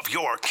home of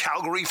your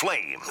Calgary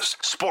Flames.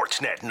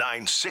 Sportsnet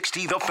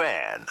 960 The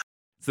Fan.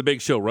 It's the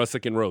big show,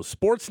 Russick and Rose.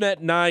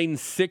 Sportsnet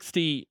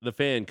 960 The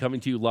Fan,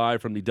 coming to you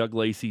live from the Doug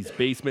Lacey's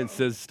Basement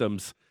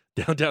Systems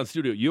downtown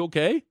studio. You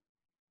okay?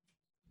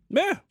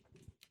 Yeah.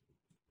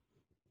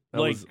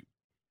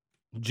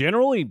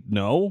 Generally,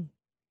 no.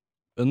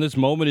 In this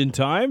moment in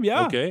time,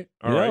 yeah. Okay.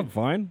 All right.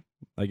 Fine,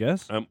 I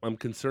guess. I'm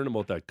concerned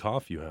about that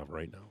cough you have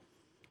right now.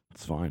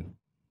 It's fine.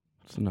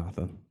 It's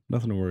nothing.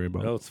 Nothing to worry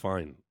about. No, it's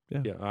fine.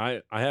 Yeah.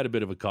 I had a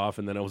bit of a cough,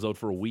 and then I was out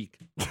for a week.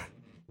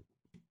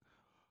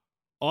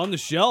 On the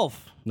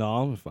shelf. No,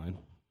 I'm fine.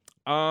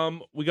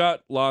 We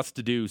got lots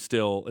to do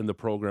still in the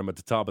program at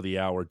the top of the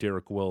hour.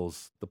 Derek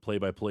Wills, the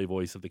play-by-play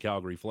voice of the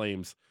Calgary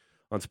Flames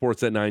on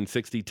Sportsnet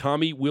 960.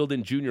 Tommy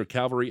Wheeldon Jr.,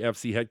 Calgary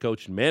FC head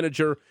coach and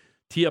manager,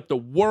 tee up the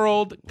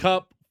World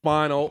Cup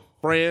final,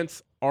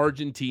 France,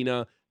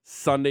 Argentina,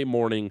 Sunday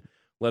morning.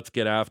 Let's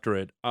get after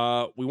it.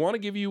 We want to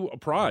give you a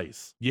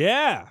prize.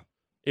 Yeah.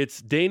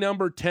 It's day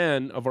number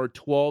 10 of our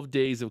 12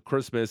 Days of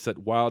Christmas at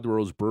Wild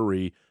Rose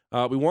Brewery.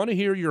 We want to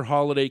hear your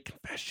holiday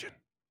confession.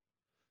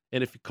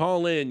 And if you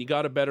call in, you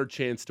got a better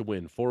chance to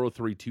win.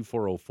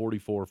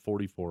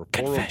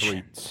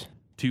 403-240-4444.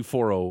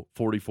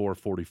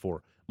 403-240-4444.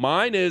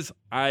 Mine is,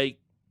 I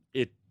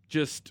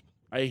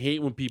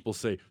hate when people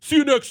say, see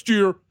you next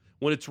year,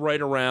 when it's right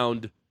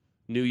around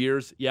New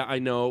Year's. Yeah, I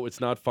know. It's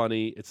not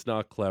funny. It's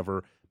not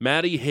clever.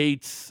 Maddie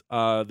hates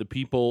the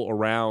people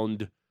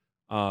around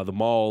the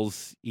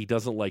malls. He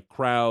doesn't like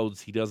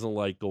crowds. He doesn't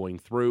like going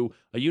through.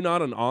 Are you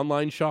not an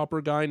online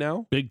shopper guy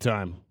now? Big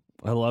time.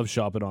 I love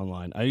shopping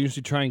online. I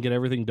usually try and get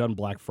everything done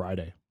Black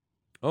Friday.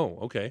 Oh,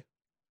 okay.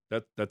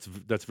 That's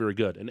very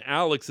good. And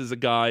Alex is a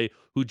guy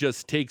who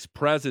just takes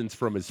presents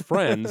from his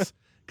friends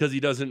because he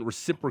doesn't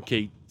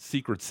reciprocate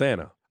Secret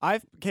Santa.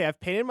 I've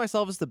painted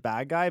myself as the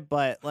bad guy,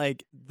 but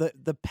like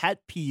the pet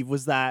peeve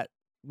was that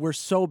we're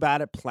so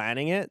bad at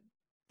planning it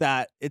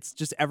that it's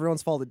just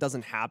everyone's fault it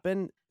doesn't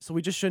happen. So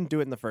we just shouldn't do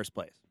it in the first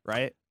place,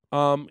 right?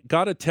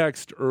 Got a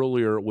text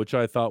earlier, which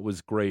I thought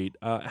was great.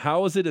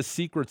 How is it a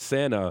Secret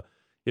Santa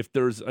if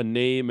there's a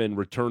name and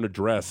return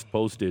address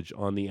postage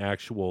on the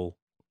actual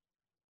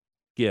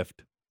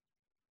gift?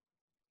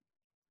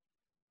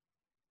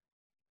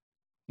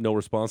 No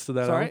response to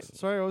that, Alex?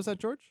 Sorry, what was that,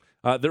 George?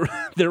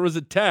 There was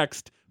a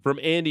text from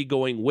Andy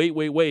going,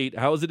 wait.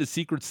 How is it a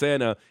Secret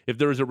Santa if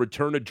there's a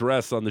return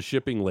address on the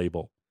shipping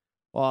label?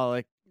 Well,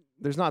 like,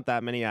 there's not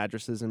that many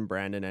addresses in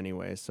Brandon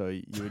anyway, so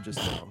you would just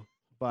know.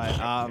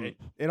 But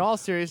in all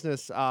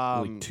seriousness,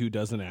 like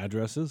 24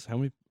 addresses? How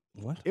many?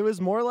 What? It was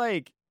more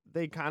like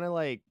they kind of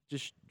like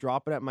just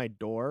drop it at my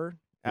door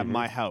at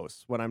my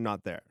house when I'm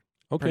not there.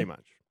 Okay. Pretty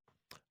much.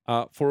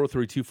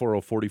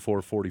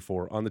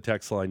 403-240-4444 on the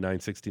text line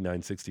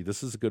 960-960.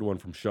 This is a good one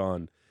from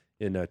Sean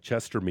in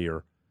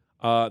Chestermere.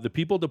 The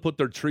people that put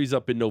their trees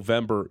up in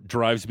November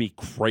drives me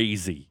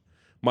crazy.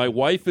 My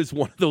wife is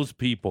one of those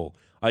people.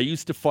 I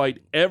used to fight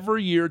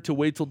every year to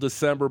wait till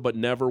December, but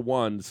never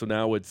won. So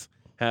now it's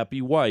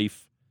happy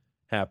wife,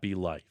 happy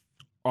life.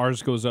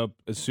 Ours goes up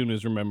as soon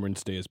as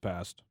Remembrance Day is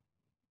passed.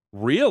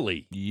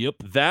 Really? Yep.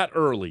 That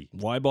early?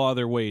 Why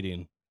bother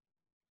waiting?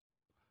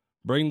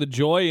 Bring the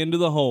joy into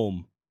the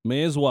home.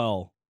 May as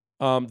well.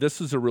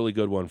 This is a really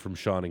good one from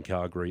Sean in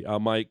Calgary.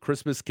 My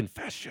Christmas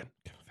confession.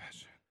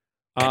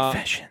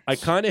 Confessions. I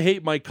kind of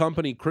hate my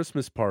company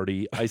Christmas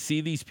party. I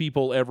see these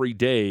people every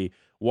day.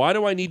 Why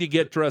do I need to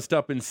get dressed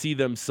up and see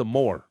them some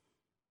more?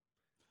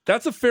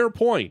 That's a fair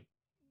point.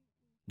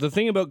 The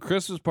thing about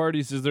Christmas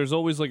parties is there's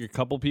always like a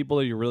couple people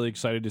that you're really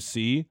excited to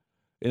see.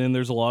 And then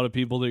there's a lot of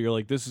people that you're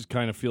like, this is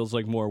kind of feels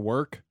like more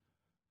work.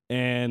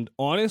 And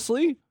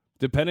honestly,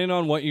 depending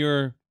on what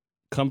your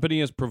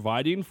company is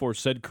providing for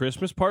said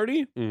Christmas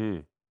party,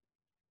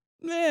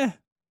 meh.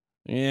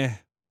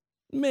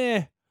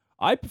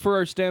 I prefer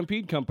our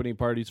Stampede Company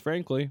parties,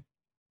 frankly.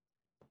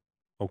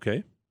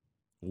 Okay.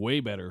 Way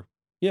better.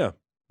 Yeah.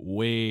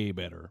 Way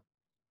better.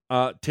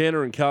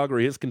 Tanner in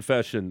Calgary, his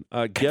confession.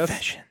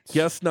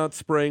 Guess not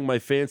spraying my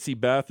fancy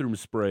bathroom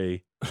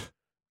spray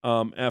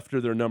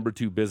after their number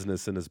 2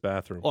 business in his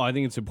bathroom. Well, I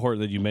think it's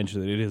important that you mention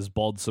that it is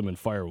balsam and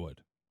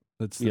firewood.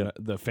 That's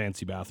the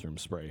fancy bathroom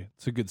spray.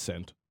 It's a good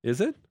scent. Is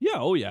it? Yeah,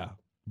 oh yeah.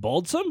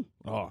 Balsam?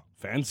 Oh,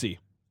 fancy.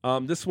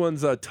 This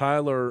one's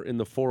Tyler in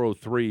the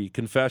 403.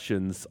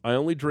 Confessions. I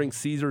only drink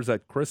Caesars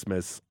at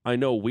Christmas. I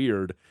know,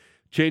 weird.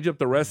 Change up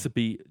the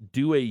recipe.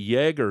 Do a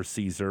Jaeger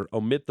Caesar.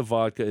 Omit the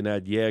vodka and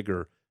add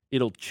Jaeger.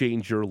 It'll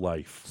change your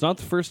life. It's not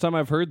the first time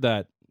I've heard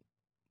that,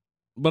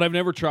 but I've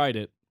never tried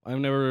it. I've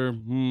never.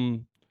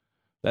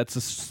 That's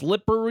a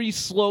slippery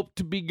slope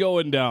to be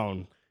going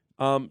down.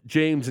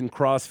 James in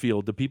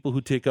Crossfield. The people who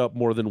take up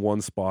more than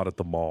one spot at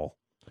the mall.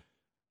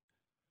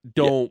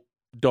 Don't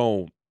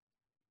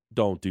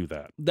do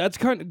that. That's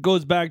kind of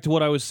goes back to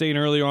what I was saying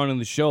earlier on in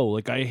the show.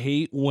 Like, I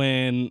hate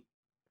when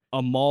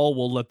a mall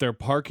will let their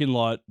parking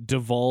lot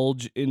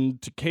divulge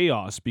into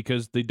chaos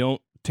because they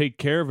don't take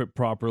care of it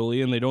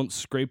properly and they don't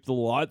scrape the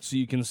lot so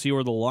you can see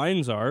where the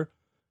lines are.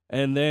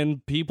 And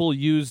then people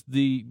use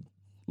the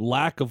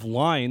lack of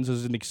lines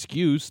as an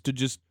excuse to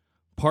just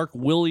park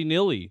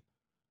willy-nilly.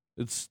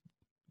 It's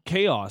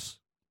chaos.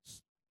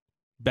 It's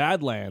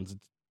Badlands.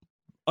 It's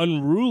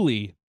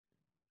unruly.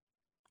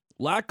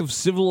 Lack of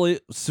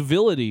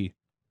civility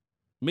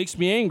makes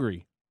me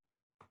angry.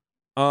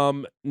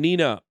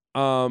 Nina,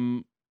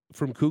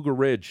 from Cougar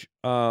Ridge.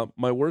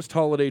 My worst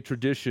holiday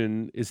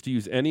tradition is to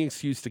use any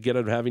excuse to get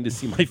out of having to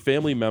see my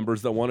family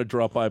members that want to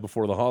drop by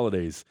before the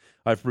holidays.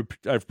 I've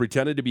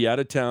pretended to be out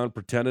of town,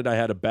 pretended I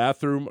had a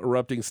bathroom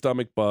erupting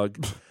stomach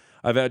bug.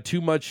 I've had too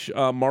much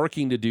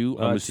marking to do.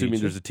 I'm assuming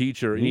there's a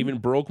teacher, and even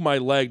broke my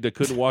leg that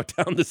couldn't walk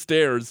down the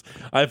stairs.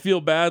 I feel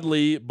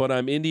badly, but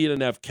I'm Indian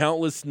and have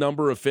countless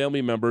number of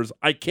family members.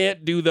 I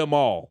can't do them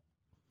all.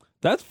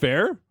 That's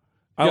fair.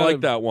 I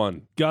like that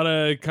one.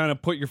 Gotta kind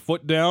of put your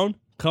foot down,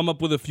 come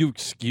up with a few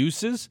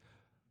excuses.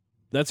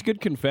 That's a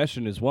good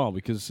confession as well,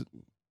 because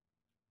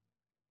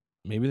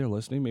maybe they're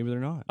listening, maybe they're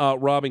not.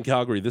 Rob in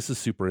Calgary, this is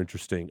super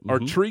interesting. Our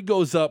tree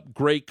goes up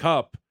Grey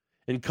Cup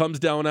and comes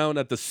down out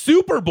at the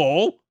Super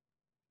Bowl.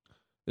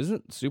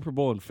 Isn't Super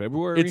Bowl in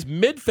February? It's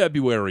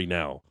mid-February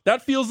now.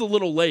 That feels a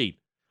little late.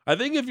 I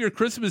think if your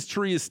Christmas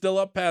tree is still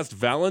up past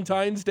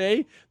Valentine's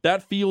Day,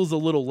 that feels a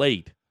little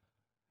late.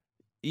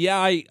 Yeah,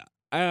 I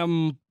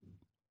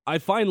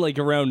find like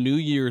around New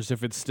Year's,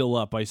 if it's still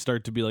up, I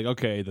start to be like,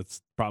 okay,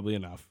 that's probably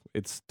enough.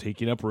 It's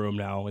taking up room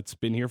now. It's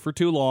been here for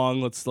too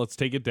long. Let's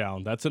take it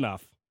down. That's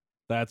enough.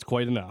 That's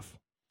quite enough.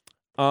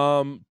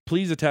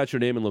 Please attach your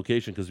name and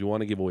location because we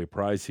want to give away a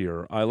prize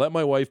here. I let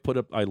my wife put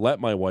up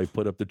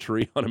the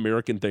tree on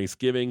American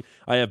Thanksgiving.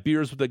 I have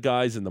beers with the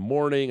guys in the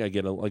morning. I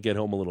get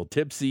home a little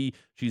tipsy.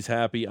 She's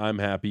happy. I'm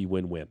happy.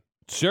 Win-win.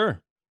 Sure.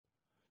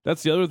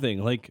 That's the other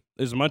thing. Like,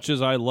 as much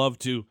as I love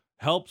to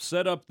help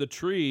set up the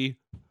tree,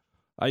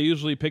 I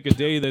usually pick a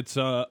day that's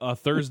a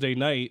Thursday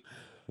night,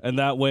 and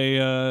that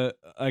way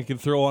I can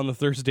throw on the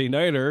Thursday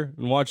nighter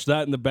and watch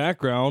that in the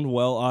background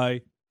while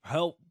I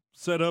help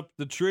set up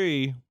the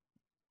tree.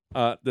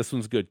 This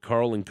one's good.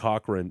 Carl and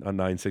Cochrane on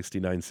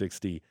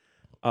 960.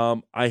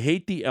 I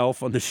hate the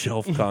elf on the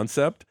shelf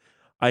concept.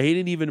 I hate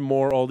it even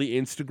more, all the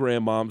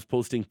Instagram moms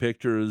posting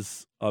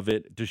pictures of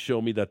it to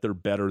show me that they're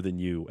better than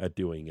you at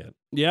doing it.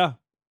 Yeah,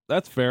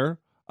 that's fair.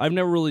 I've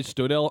never really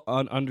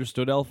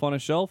understood elf on a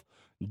shelf.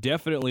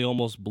 Definitely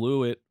almost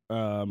blew it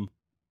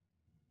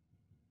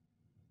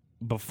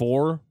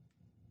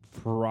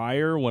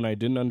prior when I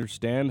didn't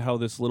understand how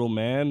this little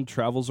man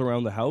travels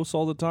around the house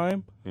all the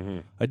time. Mm-hmm.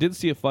 I did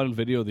see a fun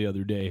video the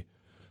other day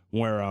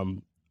where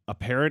a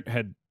parent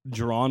had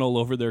drawn all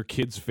over their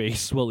kid's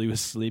face while he was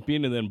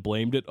sleeping and then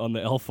blamed it on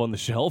the elf on the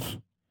shelf.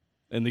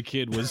 And the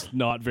kid was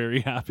not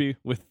very happy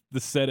with the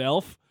said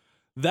elf.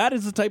 That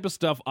is the type of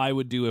stuff I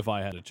would do if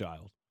I had a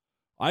child.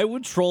 I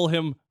would troll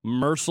him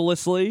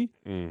mercilessly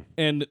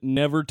and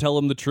never tell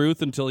him the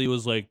truth until he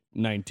was like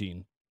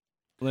 19.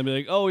 And then be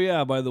like, oh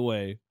yeah, by the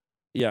way.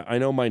 Yeah, I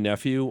know my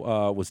nephew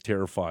was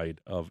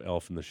terrified of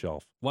Elf on the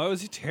Shelf. Why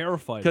was he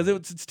terrified? Because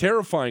it's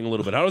terrifying a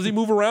little bit. How does he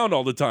move around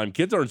all the time?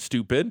 Kids aren't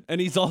stupid.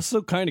 And he's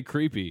also kind of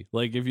creepy.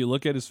 Like, if you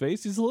look at his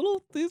face, he's got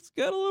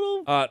a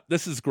little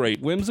this is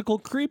great. Whimsical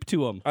creep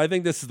to him. I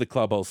think this is the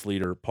clubhouse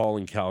leader, Paul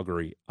in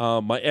Calgary.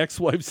 My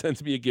ex-wife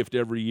sends me a gift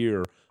every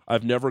year.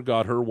 I've never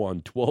got her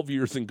one. 12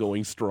 years and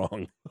going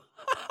strong.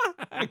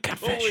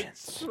 Confessions. Going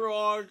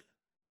strong.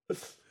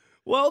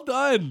 Well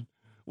done.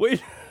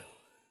 Wait.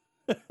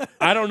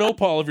 I don't know,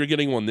 Paul, if you're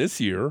getting one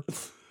this year.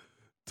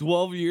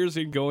 12 years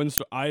and going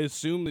strong. I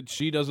assume that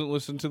she doesn't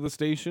listen to the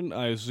station.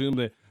 I assume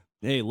that,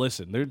 hey,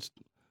 listen, there's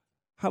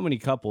how many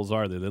couples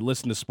are there that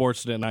listen to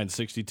Sportsnet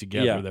 960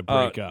 together that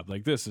break up?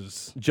 Like, this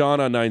is... John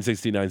on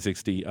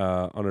 960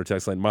 on our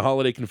text line. My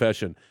holiday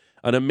confession.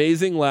 An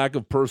amazing lack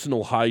of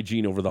personal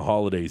hygiene over the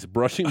holidays.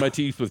 Brushing my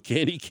teeth with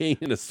candy cane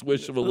and a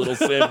swish of a little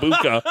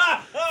Sambuca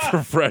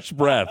for fresh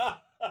breath.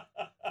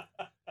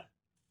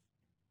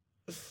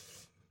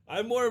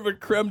 I'm more of a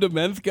creme de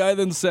menthe guy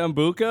than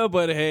Sambuca,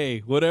 but hey,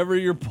 whatever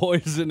your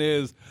poison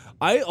is.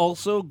 I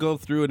also go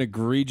through an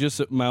egregious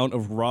amount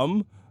of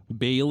rum,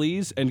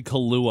 Baileys, and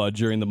Kahlua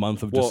during the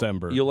month of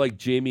December. You're like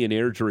Jamie and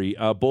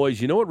Airdrie.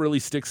 Boys, you know what really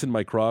sticks in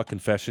my craw?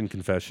 Confession.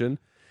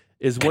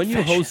 Is when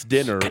you host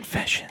dinner,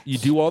 you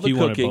do all the He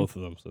wanted cooking. both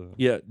of them. So.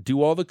 Yeah,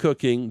 do all the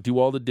cooking, do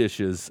all the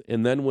dishes,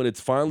 and then when it's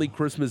finally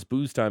Christmas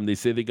booze time, they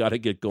say they got to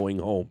get going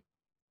home.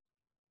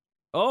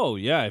 Oh,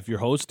 yeah, if you're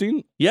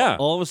hosting, Yeah.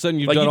 all of a sudden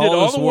you've Like done you did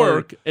all this the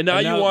work, and now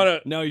you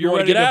want to Now you're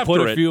ready get to after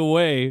put it. a few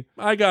away.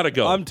 I got to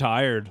go. I'm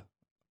tired.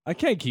 I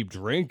can't keep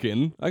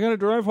drinking. I got to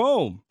drive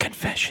home.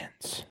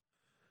 Confessions.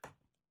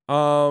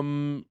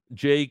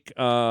 Jake,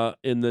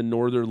 in the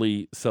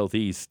northerly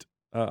southeast,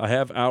 I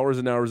have hours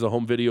and hours of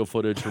home video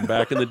footage from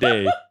back in the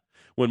day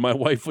when my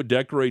wife would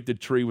decorate the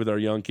tree with our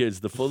young kids.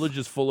 The footage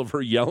is full of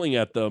her yelling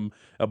at them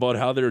about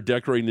how they're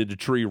decorating the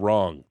tree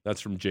wrong.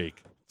 That's from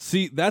Jake.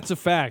 See, that's a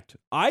fact.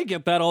 I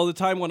get that all the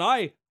time when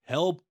I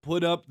help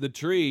put up the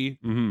tree.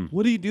 Mm-hmm.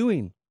 What are you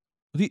doing?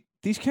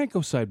 These can't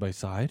go side by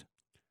side.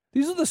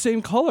 These are the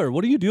same color.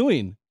 What are you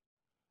doing?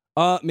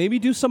 Maybe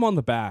do some on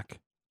the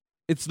back.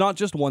 It's not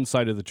just one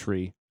side of the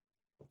tree.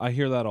 I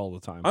hear that all the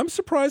time. I'm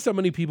surprised how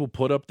many people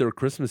put up their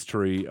Christmas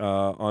tree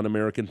on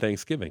American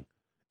Thanksgiving.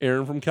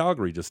 Aaron from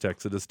Calgary just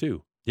texted us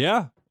too.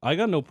 Yeah, I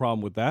got no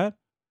problem with that.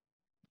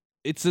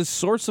 It's a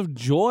source of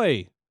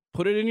joy.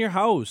 Put it in your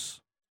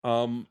house.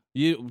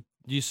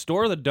 You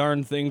store the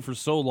darn thing for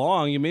so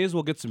long, you may as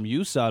well get some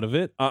use out of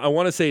it. I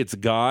want to say it's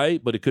Guy,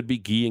 but it could be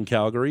Guy in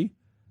Calgary.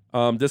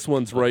 This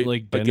one's right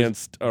Like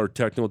against our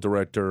technical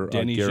director,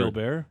 Denny Garrett.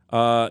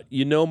 Gilbert.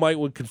 You know, Mike,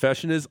 what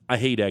confession is? I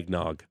hate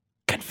eggnog.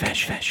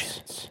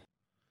 Confessions.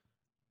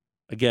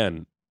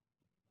 Again,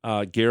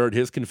 Garrett,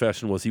 his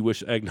confession was he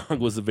wished eggnog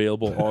was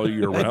available all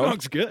year round.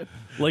 Eggnog's good.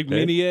 Like Okay.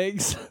 mini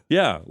eggs.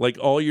 Yeah, like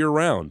all year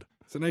round.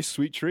 It's a nice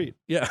sweet treat.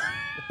 Yeah.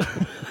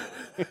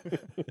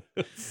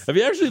 Have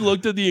you actually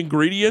looked at the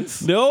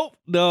ingredients? No,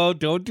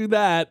 don't do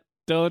that.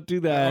 Don't do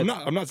that.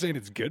 I'm not saying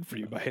it's good for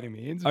you by any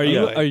means. Are but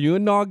you like, are you a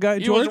nog guy,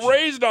 He George? was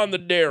raised on the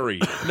dairy.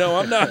 No,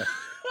 I'm not.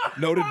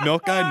 noted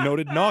milk guy,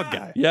 noted nog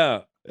guy?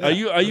 Yeah. Are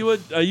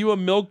you a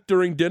milk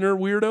during dinner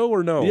weirdo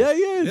or no? Yeah, he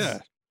is. Yeah.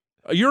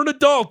 You're an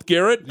adult,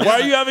 Garrett.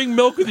 Why are you having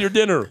milk with your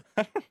dinner?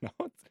 I don't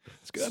know.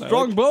 It's good.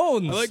 Strong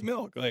bones. I like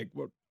milk. Like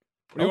what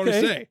do you want to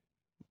Okay. say?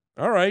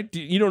 All right.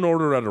 You don't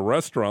order at a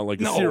restaurant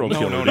like a serial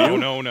killer, do you?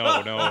 No.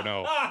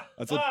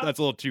 That's a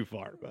little too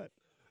far, but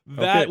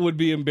That Okay. would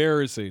be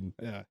embarrassing.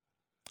 yeah.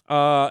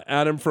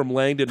 Adam from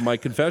Langdon, my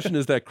confession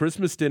is that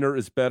Christmas dinner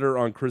is better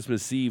on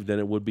Christmas Eve than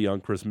it would be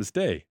on Christmas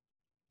Day.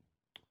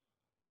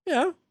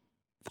 Yeah.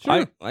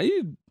 Sure.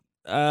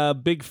 I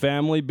big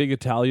family, big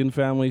Italian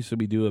family, so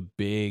we do a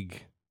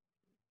big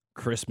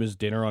Christmas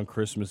dinner on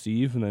Christmas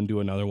Eve and then do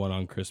another one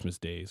on Christmas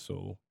Day.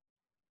 So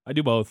I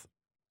do both.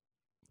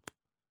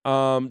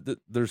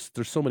 There's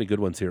so many good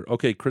ones here.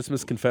 Okay,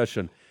 Christmas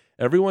confession.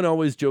 Everyone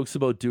always jokes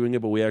about doing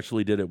it, but we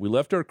actually did it. We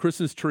left our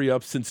Christmas tree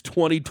up since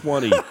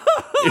 2020.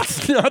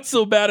 It's not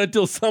so bad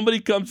until somebody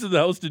comes to the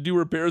house to do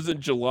repairs in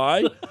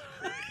July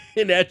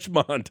in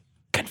Edgemont.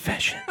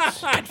 Confessions.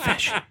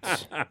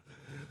 Confessions.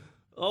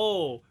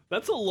 Oh,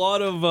 that's a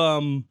lot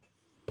of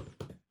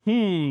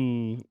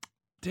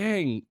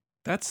dang.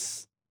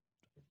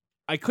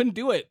 I couldn't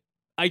do it.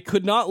 I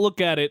could not look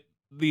at it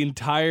the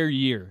entire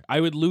year.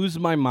 I would lose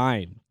my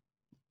mind.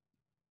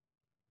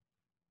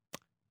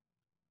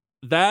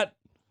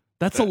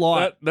 That's a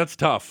lot. That's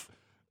tough.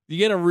 You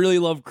gotta really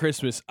love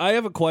Christmas. I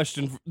have a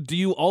question. Do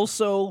you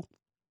also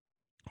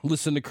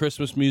listen to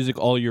Christmas music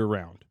all year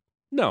round?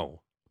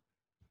 No.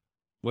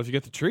 Well, if you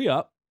get the tree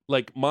up,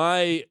 Like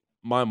my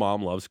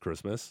mom loves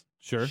Christmas.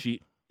 sure.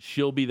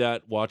 She'll be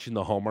watching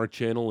the Hallmark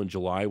Channel in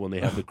July when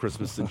they have the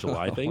Christmas in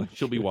July thing.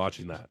 She'll be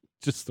watching that.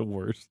 Just the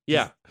worst.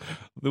 Yeah.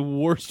 The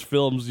worst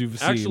films you've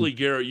seen. Actually,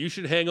 Garrett, you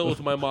should hang out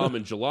with my mom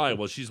in July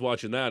while she's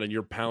watching that and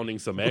you're pounding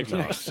some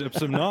eggnog. Sip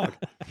some nog.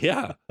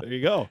 Yeah. There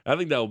you go. I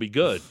think that will be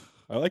good.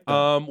 I like that.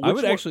 I which would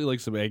one- actually like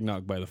some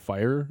eggnog by the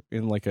fire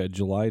in like a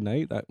July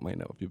night. That might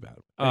not be bad.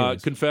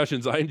 Anyways.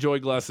 confessions. I enjoy a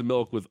glass of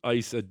milk with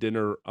ice at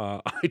dinner.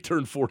 I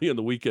turned 40 on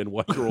the weekend.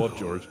 Why grow up,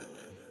 George?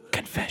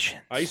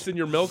 Confessions. Ice in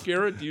your milk,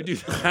 Garrett? Do you do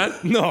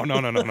that? No.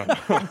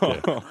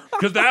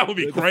 Because that would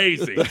be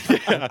crazy.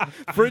 Yeah.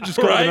 Fridge is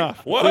cold Right? enough.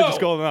 Whoa. Fridge is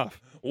cold enough.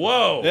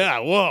 Whoa. Yeah,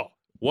 whoa.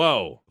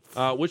 Whoa.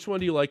 Which one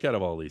do you like out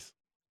of all these?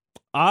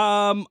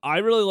 I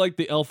really like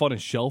the Elf on a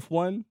Shelf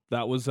one.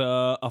 That was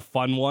a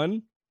fun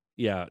one.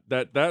 Yeah,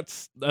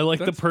 that's I like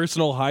the That's-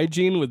 personal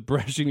hygiene with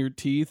brushing your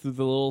teeth with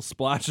a little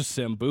splash of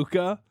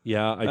Sambuca.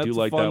 yeah, I That's do a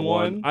like fun that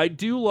one. one. I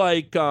do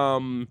like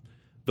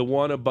the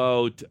one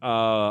about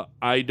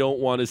I don't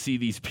want to see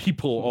these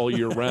people all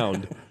year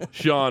round.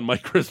 Sean, my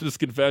Christmas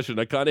confession.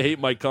 I kind of hate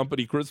my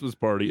company Christmas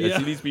party. I Yeah.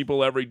 see these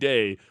people every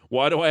day.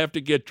 Why do I have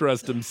to get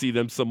dressed and see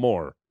them some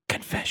more?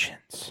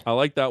 Confessions. I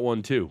like that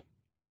one too.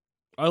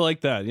 I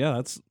like that. Yeah,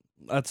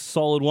 That's a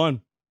solid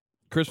one.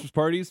 Christmas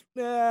parties?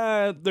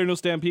 They're no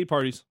Stampede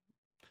parties.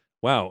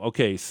 Wow.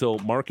 Okay. So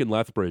Mark in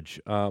Lethbridge,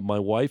 my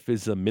wife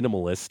is a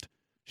minimalist.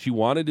 She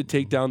wanted to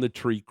take down the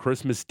tree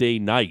Christmas Day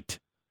night,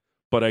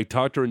 but I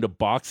talked her into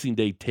Boxing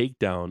Day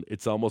takedown.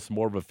 It's almost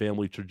more of a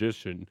family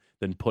tradition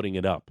than putting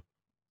it up.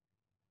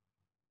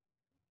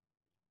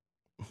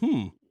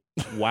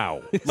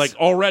 Wow. Like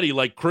already,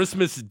 like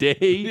Christmas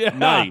Day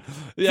night.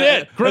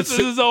 That's it. Christmas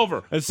is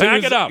over.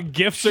 Pack it up.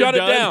 Gifts Shut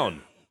are it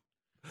down.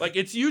 Like,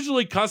 it's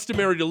usually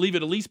customary to leave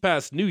it at least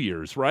past New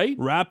Year's, right?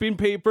 Wrapping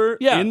paper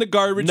in the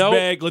garbage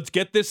bag. Let's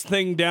get this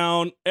thing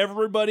down.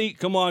 Everybody,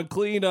 come on,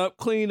 clean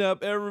up.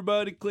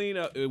 Everybody, clean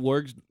up. It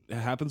works. It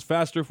happens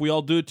faster if we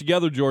all do it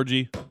together,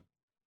 Georgie.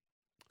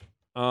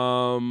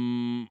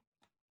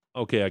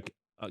 Okay,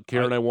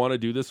 Karen, I want to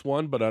do this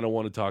one, but I don't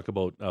want to talk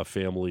about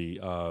family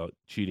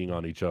cheating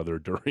on each other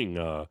during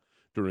a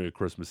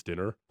Christmas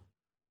dinner,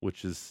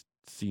 which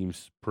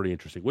seems pretty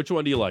interesting. Which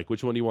one do you like?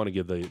 Which one do you want to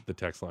give the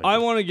text line? I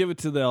want to give it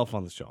to the Elf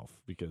on the Shelf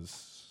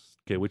because...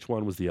 Okay, which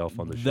one was the Elf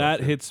on the Shelf?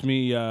 That hits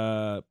me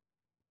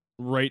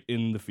right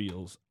in the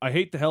feels. I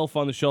hate the Elf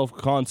on the Shelf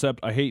concept.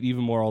 I hate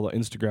even more all the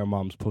Instagram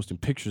moms posting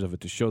pictures of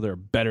it to show they're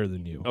better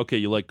than you. Okay,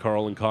 you like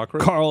Carl and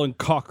Cochran? Carl and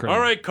Cochran. All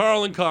right,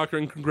 Carl and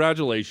Cochran,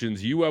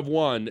 congratulations. You have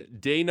won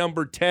day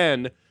number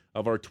 10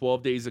 of our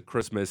 12 Days of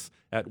Christmas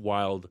at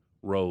Wild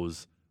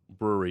Rose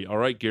Brewery. All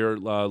right,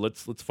 Garrett,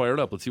 let's fire it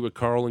up. Let's see what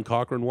Carl and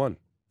Cochran won.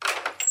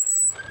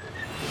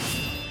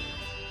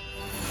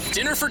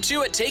 Dinner for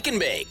two at Take and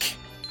Bake.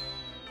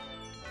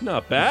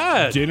 Not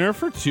bad. Dinner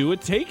for two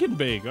at Take and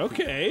Bake.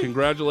 Okay.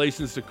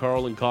 Congratulations to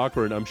Carl and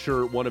Cochran. I'm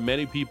sure one of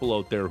many people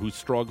out there who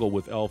struggle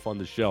with Elf on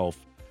the Shelf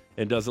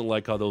and doesn't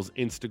like how those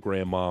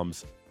Instagram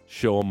moms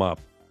show them up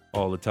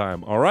all the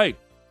time. All right.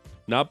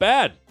 Not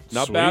bad.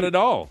 Not bad at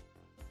all.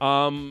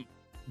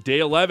 Day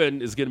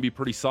 11 is going to be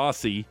pretty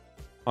saucy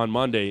on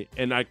Monday,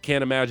 and I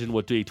can't imagine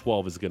what day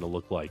 12 is going to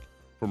look like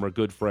from our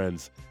good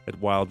friends at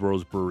Wild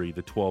Rose Brewery,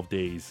 the 12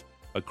 Days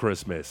of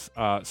Christmas.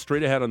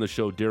 Straight ahead on the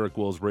show, Derek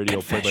Wills, radio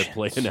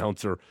play-by-play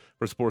announcer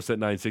for Sportsnet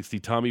 960.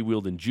 Tommy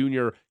Wheeldon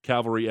Jr.,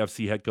 Cavalry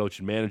FC head coach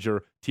and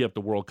manager, tee up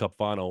the World Cup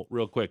final.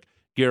 Real quick,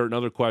 Garrett,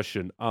 another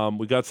question.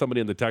 We got somebody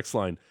on the text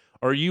line.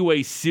 Are you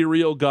a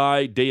cereal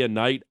guy day and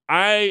night?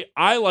 I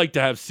like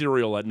to have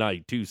cereal at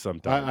night too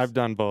sometimes. I've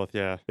done both,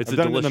 yeah. It's I've a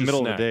done it in the delicious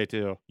middle snack. of the day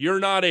too. You're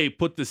not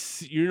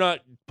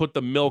put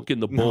the milk in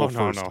the bowl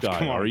first guy,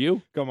 Come on. are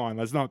you? Come on,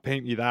 let's not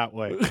paint me that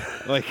way.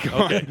 Like,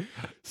 come on.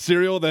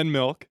 Cereal, then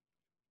milk.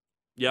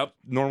 Yep.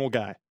 Normal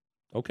guy.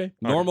 Okay.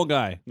 Normal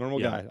guy. Normal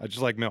guy. I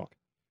just like milk.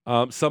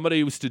 Somebody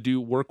used to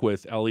work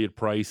with Elliot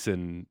Price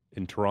in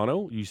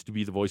Toronto. He used to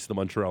be the voice of the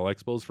Montreal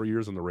Expos for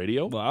years on the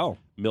radio. Wow.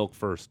 Milk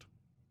first.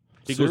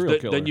 He Serial goes,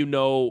 killer.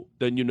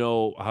 then you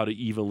know how to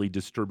evenly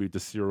distribute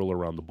the cereal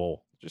around the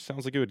bowl. Just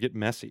sounds like it would get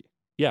messy.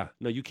 Yeah,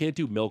 no, you can't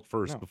do milk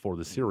first before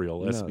the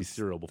cereal. It has to be it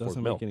cereal before the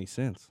doesn't milk. make any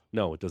sense.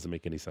 No, it doesn't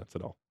make any sense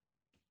at all.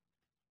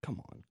 Come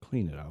on,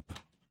 clean it up.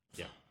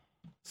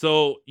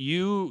 So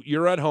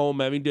you're at home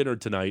having dinner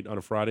tonight on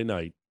a Friday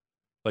night.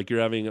 Like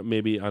you're having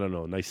maybe, I don't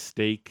know, a nice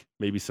steak,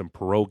 maybe some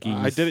pierogies.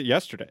 I did it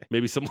yesterday.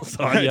 Maybe some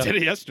lasagna. I did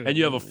it yesterday. And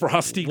you have a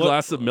frosty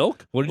glass of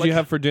milk? What did you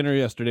have for dinner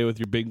yesterday with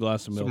your big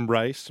glass of milk? Some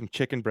rice, some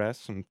chicken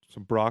breasts, some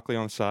broccoli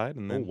on the side,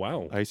 and then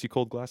wow. icy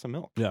cold glass of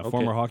milk. Yeah, Okay.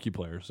 former hockey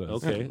player. So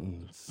Okay.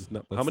 that's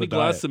How many the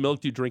glasses diet. of milk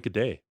do you drink a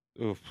day?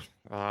 Oof.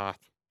 I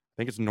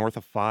think it's north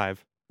of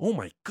 5. Oh,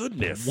 my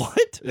goodness.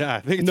 What? Yeah, I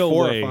think it's No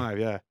 4 way. or 5.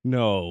 Yeah,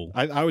 No.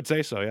 I would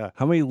say so. Yeah.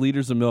 How many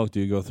liters of milk do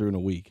you go through in a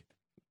week?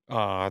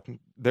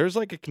 There's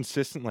like a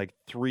consistent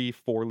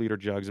 3-4 liter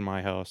jugs in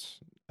my house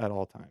at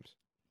all times.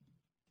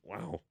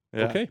 Wow.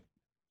 Yeah. Okay.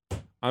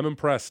 I'm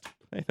impressed.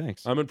 Hey,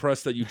 thanks. I'm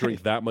impressed that you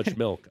drink that much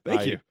milk.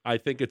 Thank you. I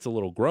think it's a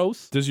little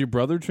gross. Does your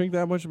brother drink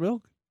that much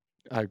milk?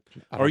 I don't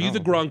Are you the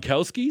know.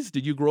 Gronkowskis?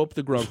 Did you grow up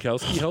the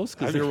Gronkowski house?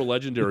 Because they were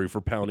legendary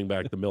for pounding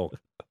back the milk.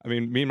 I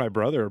mean, me and my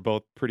brother are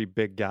both pretty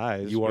big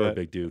guys. You are a but-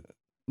 big dude.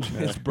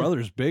 His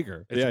brother's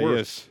bigger. It's Yeah, he worked.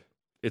 is.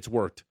 It's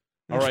worked.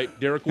 All right,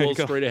 Derek There you Wills,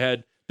 go. straight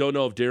ahead. Don't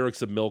know if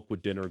Derek's a milk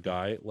with dinner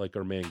guy like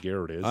our man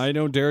Garrett is. I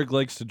know Derek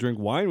likes to drink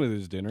wine with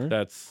his dinner.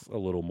 That's a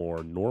little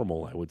more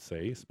normal, I would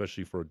say,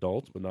 especially for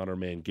adults, but not our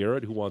man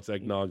Garrett, who wants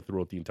eggnog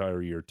throughout the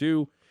entire year,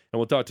 too. And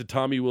we'll talk to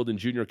Tommy Wheeldon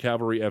Jr.,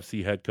 Cavalry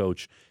FC head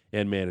coach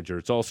and manager.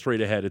 It's all straight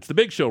ahead. It's the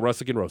big show,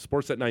 Russick and Rose,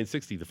 Sportsnet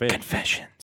 960, The Fan. Confessions.